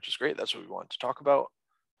 which is great. That's what we wanted to talk about.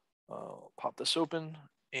 Pop this open.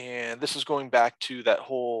 And this is going back to that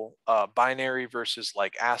whole binary versus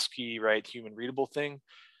like ASCII, right, human readable thing.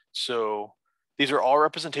 So these are all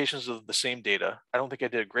representations of the same data. I don't think I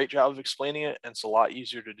did a great job of explaining it, and it's a lot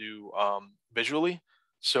easier to do visually.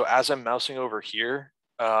 So as I'm mousing over here,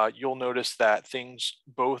 you'll notice that things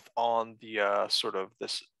both on the sort of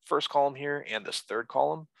this first column here and this third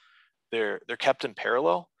column, they're kept in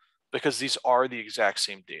parallel because these are the exact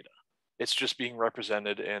same data. It's just being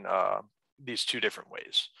represented in these two different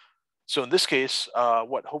ways. So in this case,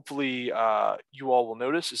 what hopefully you all will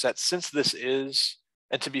notice is that since this is,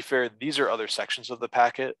 and to be fair, these are other sections of the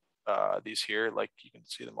packet, these here, like you can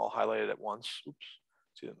see them all highlighted at once. Oops.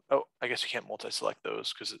 See them. Oh, I guess you can't multi-select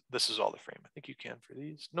those because this is all the frame. I think you can for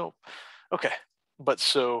these. Nope. Okay. But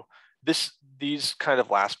so these kind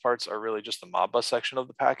of last parts are really just the Modbus section of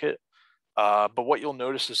the packet. But what you'll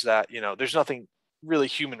notice is that, there's nothing really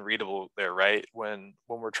human readable there, right? When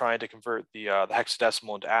we're trying to convert the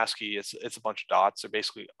hexadecimal into ASCII, it's a bunch of dots. They're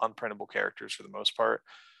basically unprintable characters for the most part.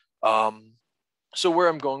 So where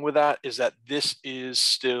I'm going with that is that this is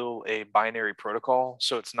still a binary protocol.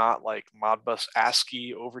 So it's not like Modbus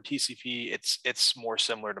ASCII over TCP. It's more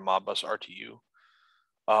similar to Modbus RTU.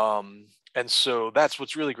 And so that's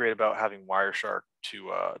what's really great about having Wireshark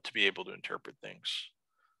to be able to interpret things.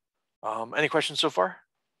 Any questions so far?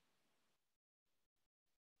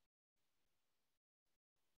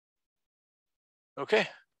 Okay.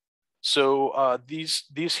 So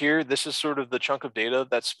these here, this is sort of the chunk of data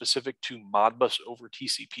that's specific to Modbus over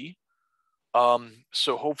TCP.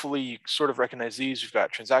 So hopefully you sort of recognize these. You've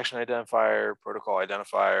got transaction identifier, protocol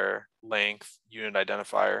identifier, length, unit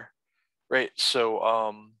identifier, right?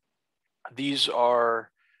 So these are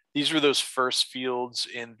those first fields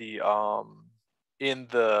in the what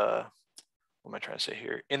am I trying to say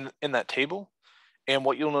here? In that table. And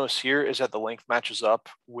what you'll notice here is that the length matches up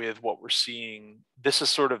with what we're seeing. This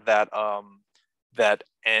is sort of that that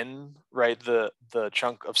n, right? The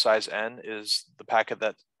chunk of size n is the packet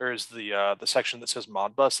that, or is the section that says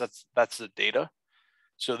Modbus. That's the data.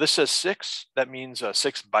 'So this says 6. That means 6 bytes.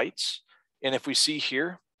 And if we see here, 6 bytes, that means 6 bytes. So this is sort of that that n, right? The chunk of size n is the packet that, or is the section that says Modbus. That's the data. So this says 6. That means 6 bytes. And if we see here, 6 bytes, that means 6 bytes. So this says 6. That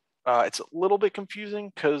means 6 it's a little bit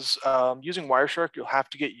confusing because using Wireshark, you'll have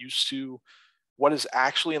to get used to what is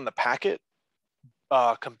actually in the packet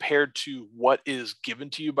compared to what is given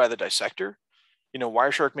to you by the dissector. You know,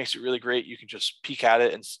 Wireshark makes it really great. You can just peek at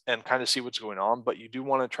it and kind of see what's going on, but you do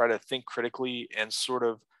want to try to think critically and sort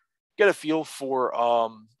of get a feel for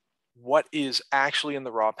what is actually in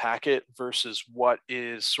the raw packet versus what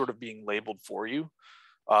is sort of being labeled for you.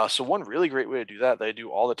 So one really great way to do that I do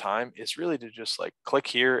all the time is really to just like click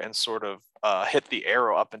here and sort of hit the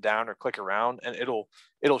arrow up and down or click around, and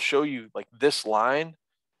it'll show you like this line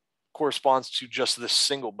corresponds to just this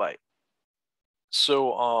single byte.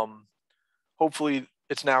 So hopefully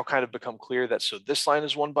it's now kind of become clear that so this line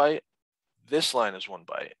is 1 byte, this line is 1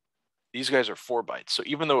 byte. These guys are 4 bytes. So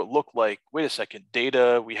even though it looked like, wait a second,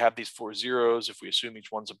 data, we have these 4 zeros. If we assume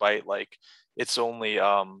each one's a byte, like it's only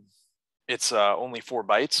 4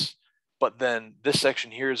 bytes. But then this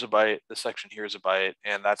section here is a byte, this section here is a byte,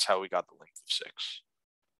 and that's how we got the length of 6.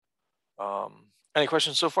 Any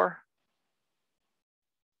questions so far?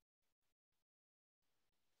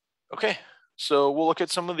 Okay, so we'll look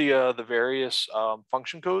at some of the various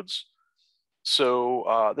function codes.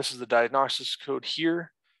 So this is the diagnostics code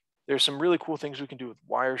here. There's some really cool things we can do with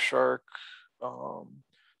Wireshark.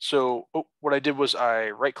 What I did was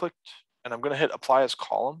I right-clicked, and I'm going to hit Apply as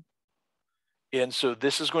Column. And so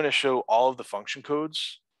this is going to show all of the function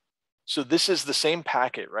codes. So this is the same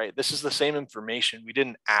packet, right? This is the same information. We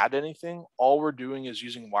didn't add anything. All we're doing is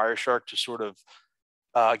using Wireshark to sort of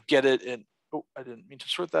get it in. Oh, I didn't mean to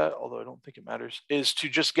sort that, although I don't think it matters, is to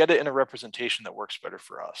just get it in a representation that works better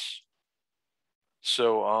for us.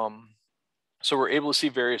 So, so we're able to see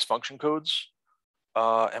various function codes,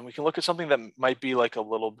 and we can look at something that might be like a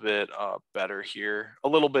little bit better here, a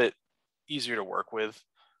little bit easier to work with.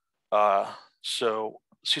 So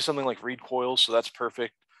see something like read coils, so that's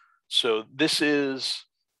perfect. So this is,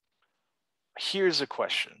 here's a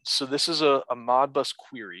question. So this is a MODBUS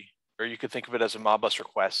query, or you could think of it as a MODBUS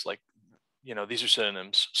request, like, you know, these are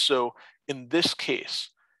synonyms. So in this case,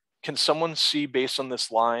 can someone see based on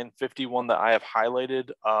this line 51 that I have highlighted,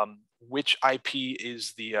 which IP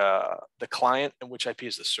is the client and which IP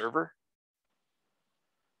is the server?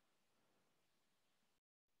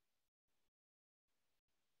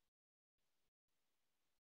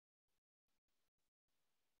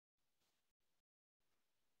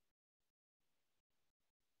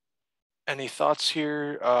 Any thoughts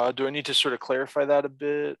here? Do I need to sort of clarify that a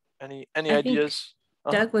bit? Any ideas?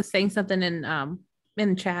 Doug was saying something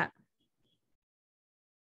in chat.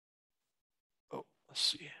 Oh, let's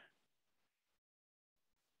see.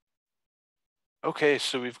 Okay,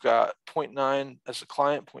 so we've got 0.9 as a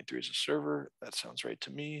client, 0.3 as a server. That sounds right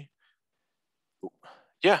to me. Ooh.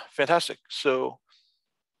 Yeah, fantastic. So,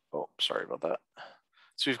 oh, sorry about that.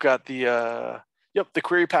 So we've got the the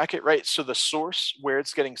query packet, right? So the source where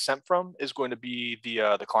it's getting sent from is going to be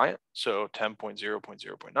the client, so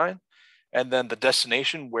 10.0.0.9, and then the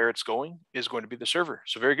destination where it's going is going to be the server.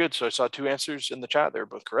 So very good. So I saw 2 answers in the chat; they're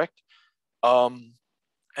both correct.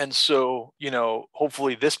 And so, you know,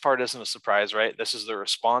 hopefully this part isn't a surprise, right? This is the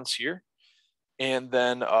response here, and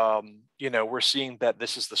then you know, we're seeing that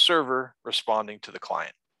this is the server responding to the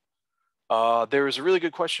client. There was a really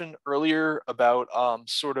good question earlier about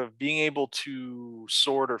sort of being able to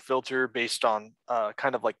sort or filter based on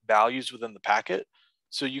kind of like values within the packet.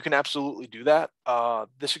 So you can absolutely do that.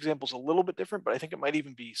 This example is a little bit different, but I think it might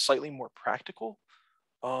even be slightly more practical.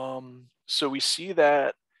 So we see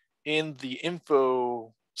that in the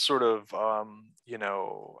info sort of, you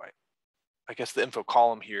know, I guess the info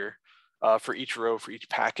column here for each row, for each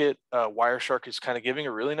packet, Wireshark is kind of giving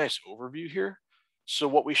a really nice overview here. So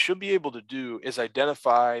what we should be able to do is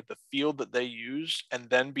identify the field that they use and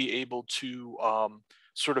then be able to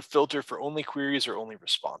sort of filter for only queries or only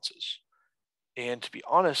responses. And to be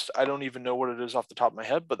honest, I don't even know what it is off the top of my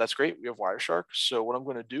head, but that's great. We have Wireshark. So what I'm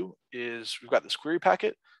going to do is we've got this query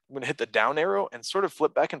packet. I'm going to hit the down arrow and sort of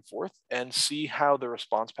flip back and forth and see how the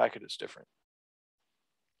response packet is different.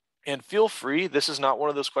 And feel free, this is not one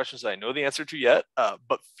of those questions that I know the answer to yet,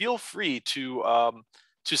 but feel free to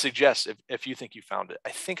suggest if you think you found it.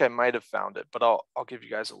 I think I might have found it, but I'll give you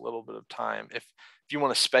guys a little bit of time if you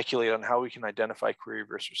want to speculate on how we can identify query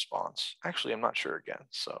versus response. Actually, I'm not sure again,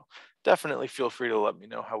 so definitely feel free to let me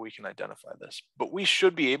know how we can identify this. But we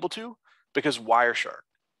should be able to, because Wireshark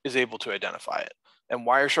is able to identify it. And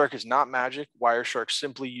Wireshark is not magic. Wireshark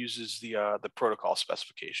simply uses the protocol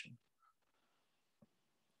specification.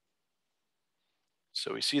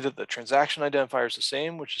 So we see that the transaction identifier is the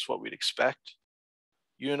same, which is what we'd expect.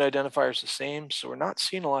 Unit identifier is the same, so we're not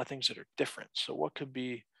seeing a lot of things that are different. So what could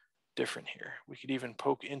be different here. We could even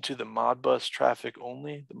poke into the Modbus traffic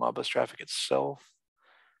only, the Modbus traffic itself.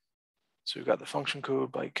 So we've got the function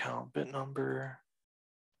code, byte count, bit number.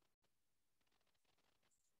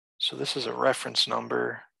 So this is a reference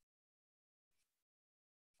number.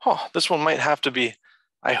 Oh, this one might have to be,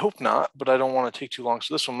 I hope not, but I don't want to take too long.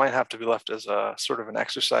 So this one might have to be left as a sort of an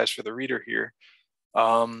exercise for the reader here.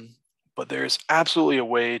 But there's absolutely a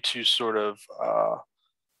way to sort of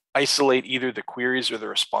isolate either the queries or the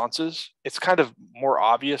responses. It's kind of more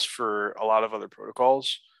obvious for a lot of other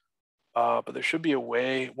protocols, but there should be a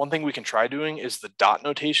way. One thing we can try doing is the dot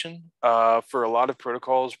notation. For a lot of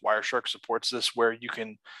protocols, Wireshark supports this, where you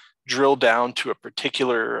can drill down to a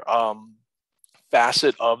particular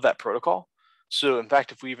facet of that protocol. So in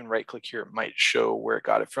fact, if we even right click here, it might show where it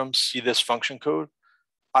got it from. See this function code?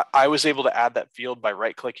 I was able to add that field by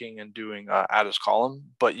right clicking and doing add as column,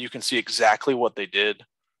 but you can see exactly what they did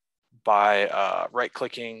by right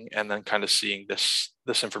clicking and then kind of seeing this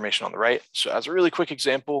information on the right. So as a really quick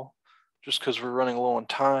example, just because we're running low on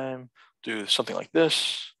time, do something like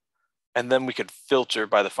this. And then we could filter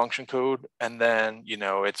by the function code. And then, you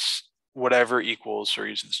know, it's whatever equals, so we're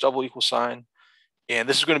using this double equal sign. And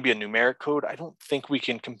this is going to be a numeric code. I don't think we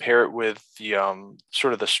can compare it with the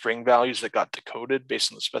sort of the string values that got decoded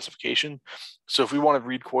based on the specification. So if we want to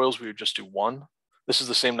read coils, we would just do 1. This is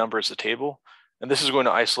the same number as the table. And this is going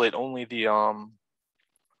to isolate only the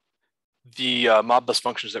Modbus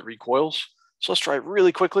functions that read coils. So let's try it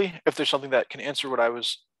really quickly if there's something that can answer what I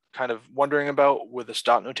was kind of wondering about with this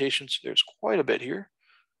dot notation. So there's quite a bit here.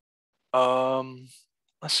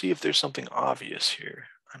 Let's see if there's something obvious here.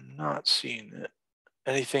 I'm not seeing it.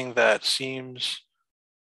 Anything that seems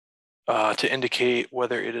to indicate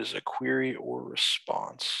whether it is a query or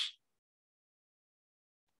response.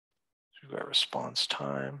 So we've got response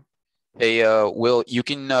time. Hey, Will, you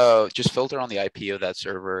can just filter on the IP of that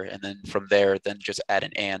server, and then from there, then just add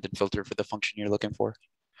an and filter for the function you're looking for.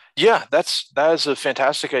 Yeah, that is a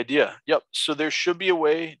fantastic idea. Yep. So there should be a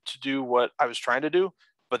way to do what I was trying to do,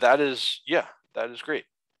 but that is great.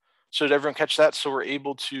 So did everyone catch that? So we're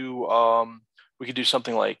able to, we could do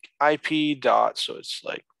something like IP dot, so it's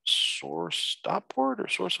like source dot port or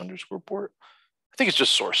source underscore port. I think it's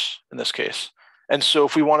just source in this case. And so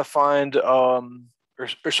if we want to find, or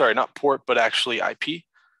sorry, not port, but actually IP.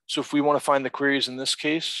 So if we want to find the queries in this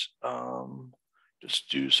case, just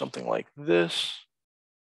do something like this.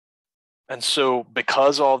 And so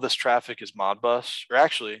because all this traffic is Modbus, or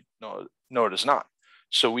actually, no, it is not.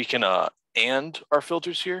 So we can and our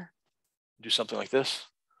filters here, do something like this.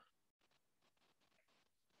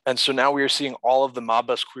 And so now we are seeing all of the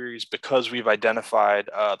Modbus queries because we've identified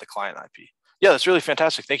the client IP. Yeah, that's really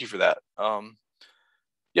fantastic. Thank you for that.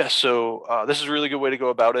 Yeah, so this is a really good way to go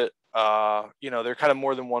about it. You know, there are kind of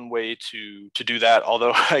more than one way to do that,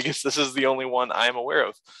 although I guess this is the only one I'm aware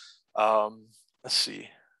of. Let's see.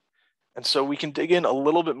 And so we can dig in a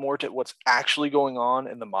little bit more to what's actually going on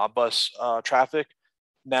in the Modbus traffic.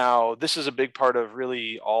 Now, this is a big part of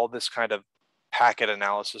really all this kind of packet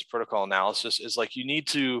analysis, protocol analysis, is like you need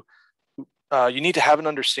to have an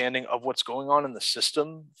understanding of what's going on in the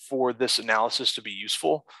system for this analysis to be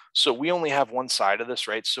useful. So we only have one side of this,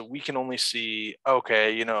 right? So we can only see,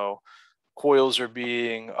 okay, you know, coils are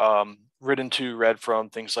being written to, read from,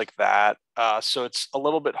 things like that. So it's a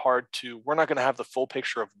little bit hard to, we're not going to have the full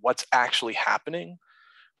picture of what's actually happening.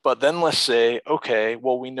 But then let's say, okay,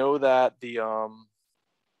 well, we know that the, let's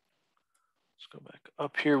go back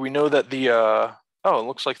up here. We know that the, oh, it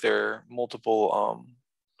looks like there are multiple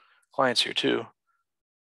clients here too.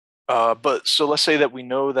 But so let's say that we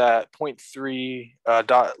know that 0.3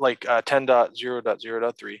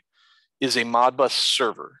 10.0.0.3 is a Modbus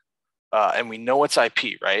server. And we know it's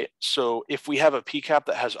IP, right? So if we have a PCAP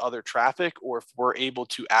that has other traffic, or if we're able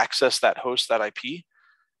to access that host, that IP,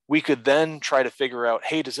 we could then try to figure out,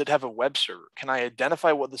 hey, does it have a web server? Can I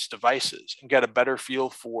identify what this device is and get a better feel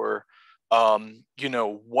for, you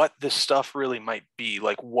know, what this stuff really might be,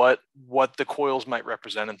 like what the coils might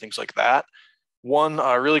represent and things like that. One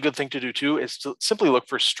really good thing to do too is to simply look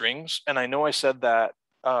for strings. And I know I said that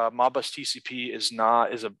Modbus TCP is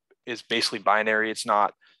basically binary. It's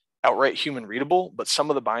not outright human readable, but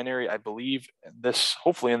some of the binary, I believe,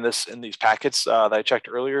 hopefully in these packets that I checked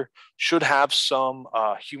earlier, should have some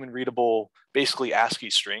human readable, basically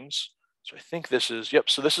ASCII strings. So I think this is,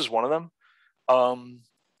 yep. So this is one of them.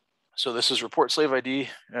 So this is report slave ID.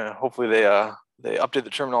 Hopefully they update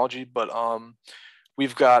the terminology, but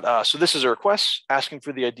we've got, so this is a request asking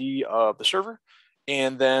for the ID of the server,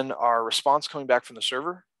 and then our response coming back from the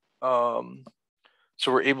server.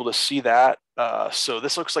 So we're able to see that. So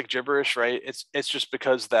this looks like gibberish, right? It's just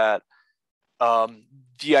because that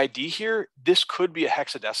The ID here, this could be a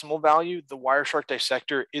hexadecimal value. The Wireshark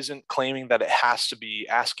dissector isn't claiming that it has to be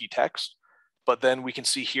ASCII text, but then we can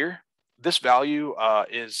see here, this value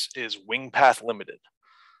is wing path limited.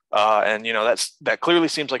 And that clearly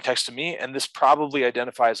seems like text to me, and this probably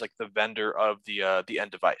identifies like the vendor of the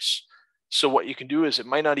end device. So what you can do is it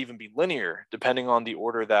might not even be linear depending on the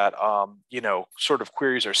order that sort of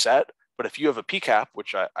queries are set. But if you have a PCAP,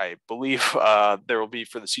 which I believe there will be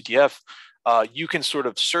for the CTF, you can sort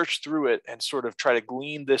of search through it and sort of try to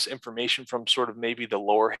glean this information from sort of maybe the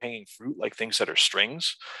lower hanging fruit, like things that are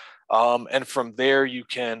strings. And from there, you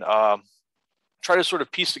can try to sort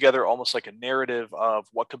of piece together almost like a narrative of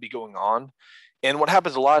what could be going on. And what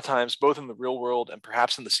happens a lot of times, both in the real world and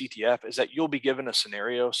perhaps in the CTF, is that you'll be given a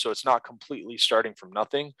scenario, so it's not completely starting from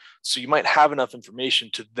nothing. So you might have enough information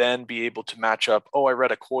to then be able to match up, oh, I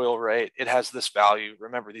read a coil, right? It has this value.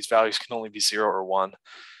 Remember, these values can only be 0 or 1,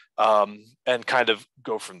 and kind of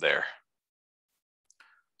go from there.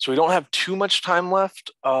 So we don't have too much time left.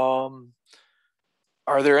 Are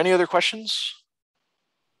there any other questions?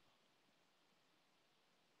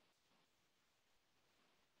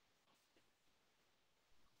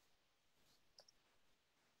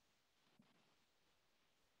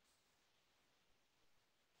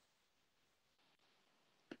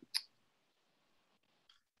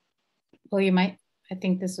 William, I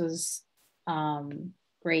think this was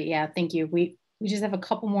great. Yeah, thank you. We just have a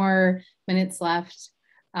couple more minutes left.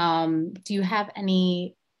 Do you have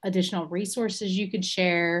any additional resources you could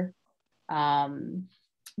share that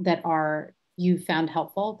you found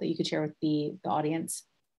helpful that you could share with the audience?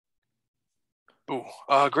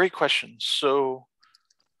 Oh, great question. So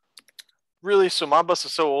really, so MODBUS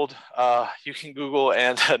is so old, you can Google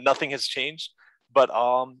and nothing has changed. But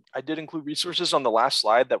I did include resources on the last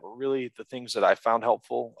slide that were really the things that I found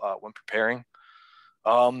helpful when preparing.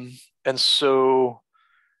 And so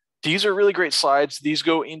these are really great slides. These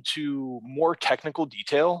go into more technical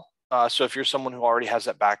detail. So if you're someone who already has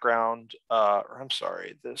that background, or I'm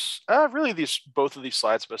sorry, both of these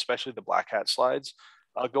slides, but especially the black hat slides,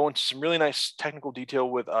 go into some really nice technical detail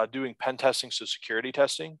with doing pen testing, so security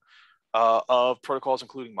testing of protocols,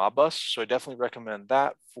 including MODBUS. So I definitely recommend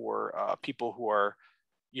that for people who are,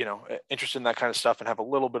 interested in that kind of stuff and have a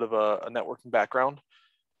little bit of a networking background.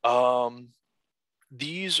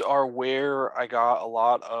 These are where I got a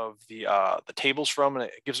lot of the tables from, and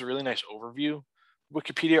it gives a really nice overview.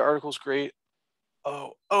 Wikipedia article is great.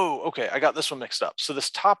 Oh, okay. I got this one mixed up. So this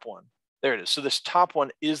top one, there it is. So this top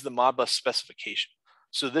one is the MODBUS specification.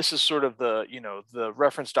 So this is sort of the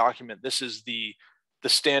reference document. This is the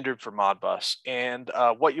standard for MODBUS. And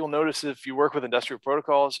what you'll notice if you work with industrial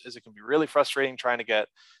protocols is it can be really frustrating trying to get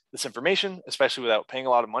this information, especially without paying a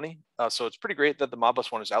lot of money. So it's pretty great that the MODBUS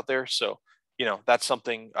one is out there. So, that's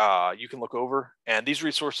something you can look over. And these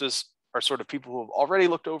resources are sort of people who have already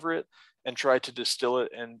looked over it and tried to distill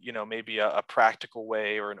it in, maybe a practical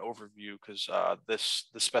way or an overview, because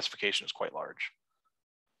the specification is quite large.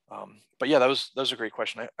 But yeah, that was a great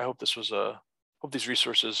question. I hope hope these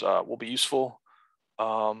resources will be useful.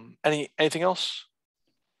 Anything else?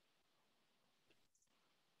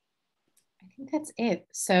 I think that's it.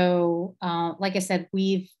 So like I said,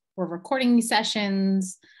 we're recording these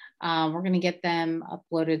sessions. We're going to get them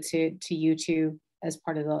uploaded to YouTube as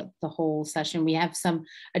part of the whole session. We have some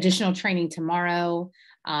additional training tomorrow.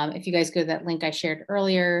 If you guys go to that link I shared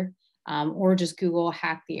earlier, or just Google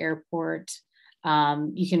Hack the Airport,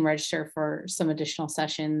 you can register for some additional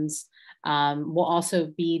sessions. We'll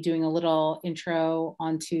also be doing a little intro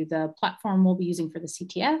onto the platform we'll be using for the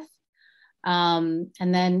CTF.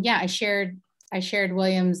 And then, yeah, I shared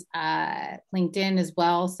William's LinkedIn as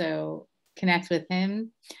well, so connect with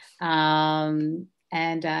him. And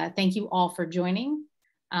thank you all for joining.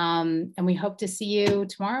 And we hope to see you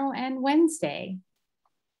tomorrow and Wednesday.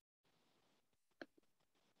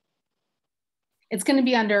 It's going to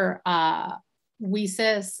be under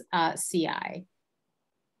WESIS CI.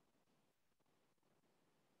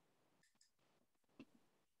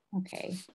 Okay.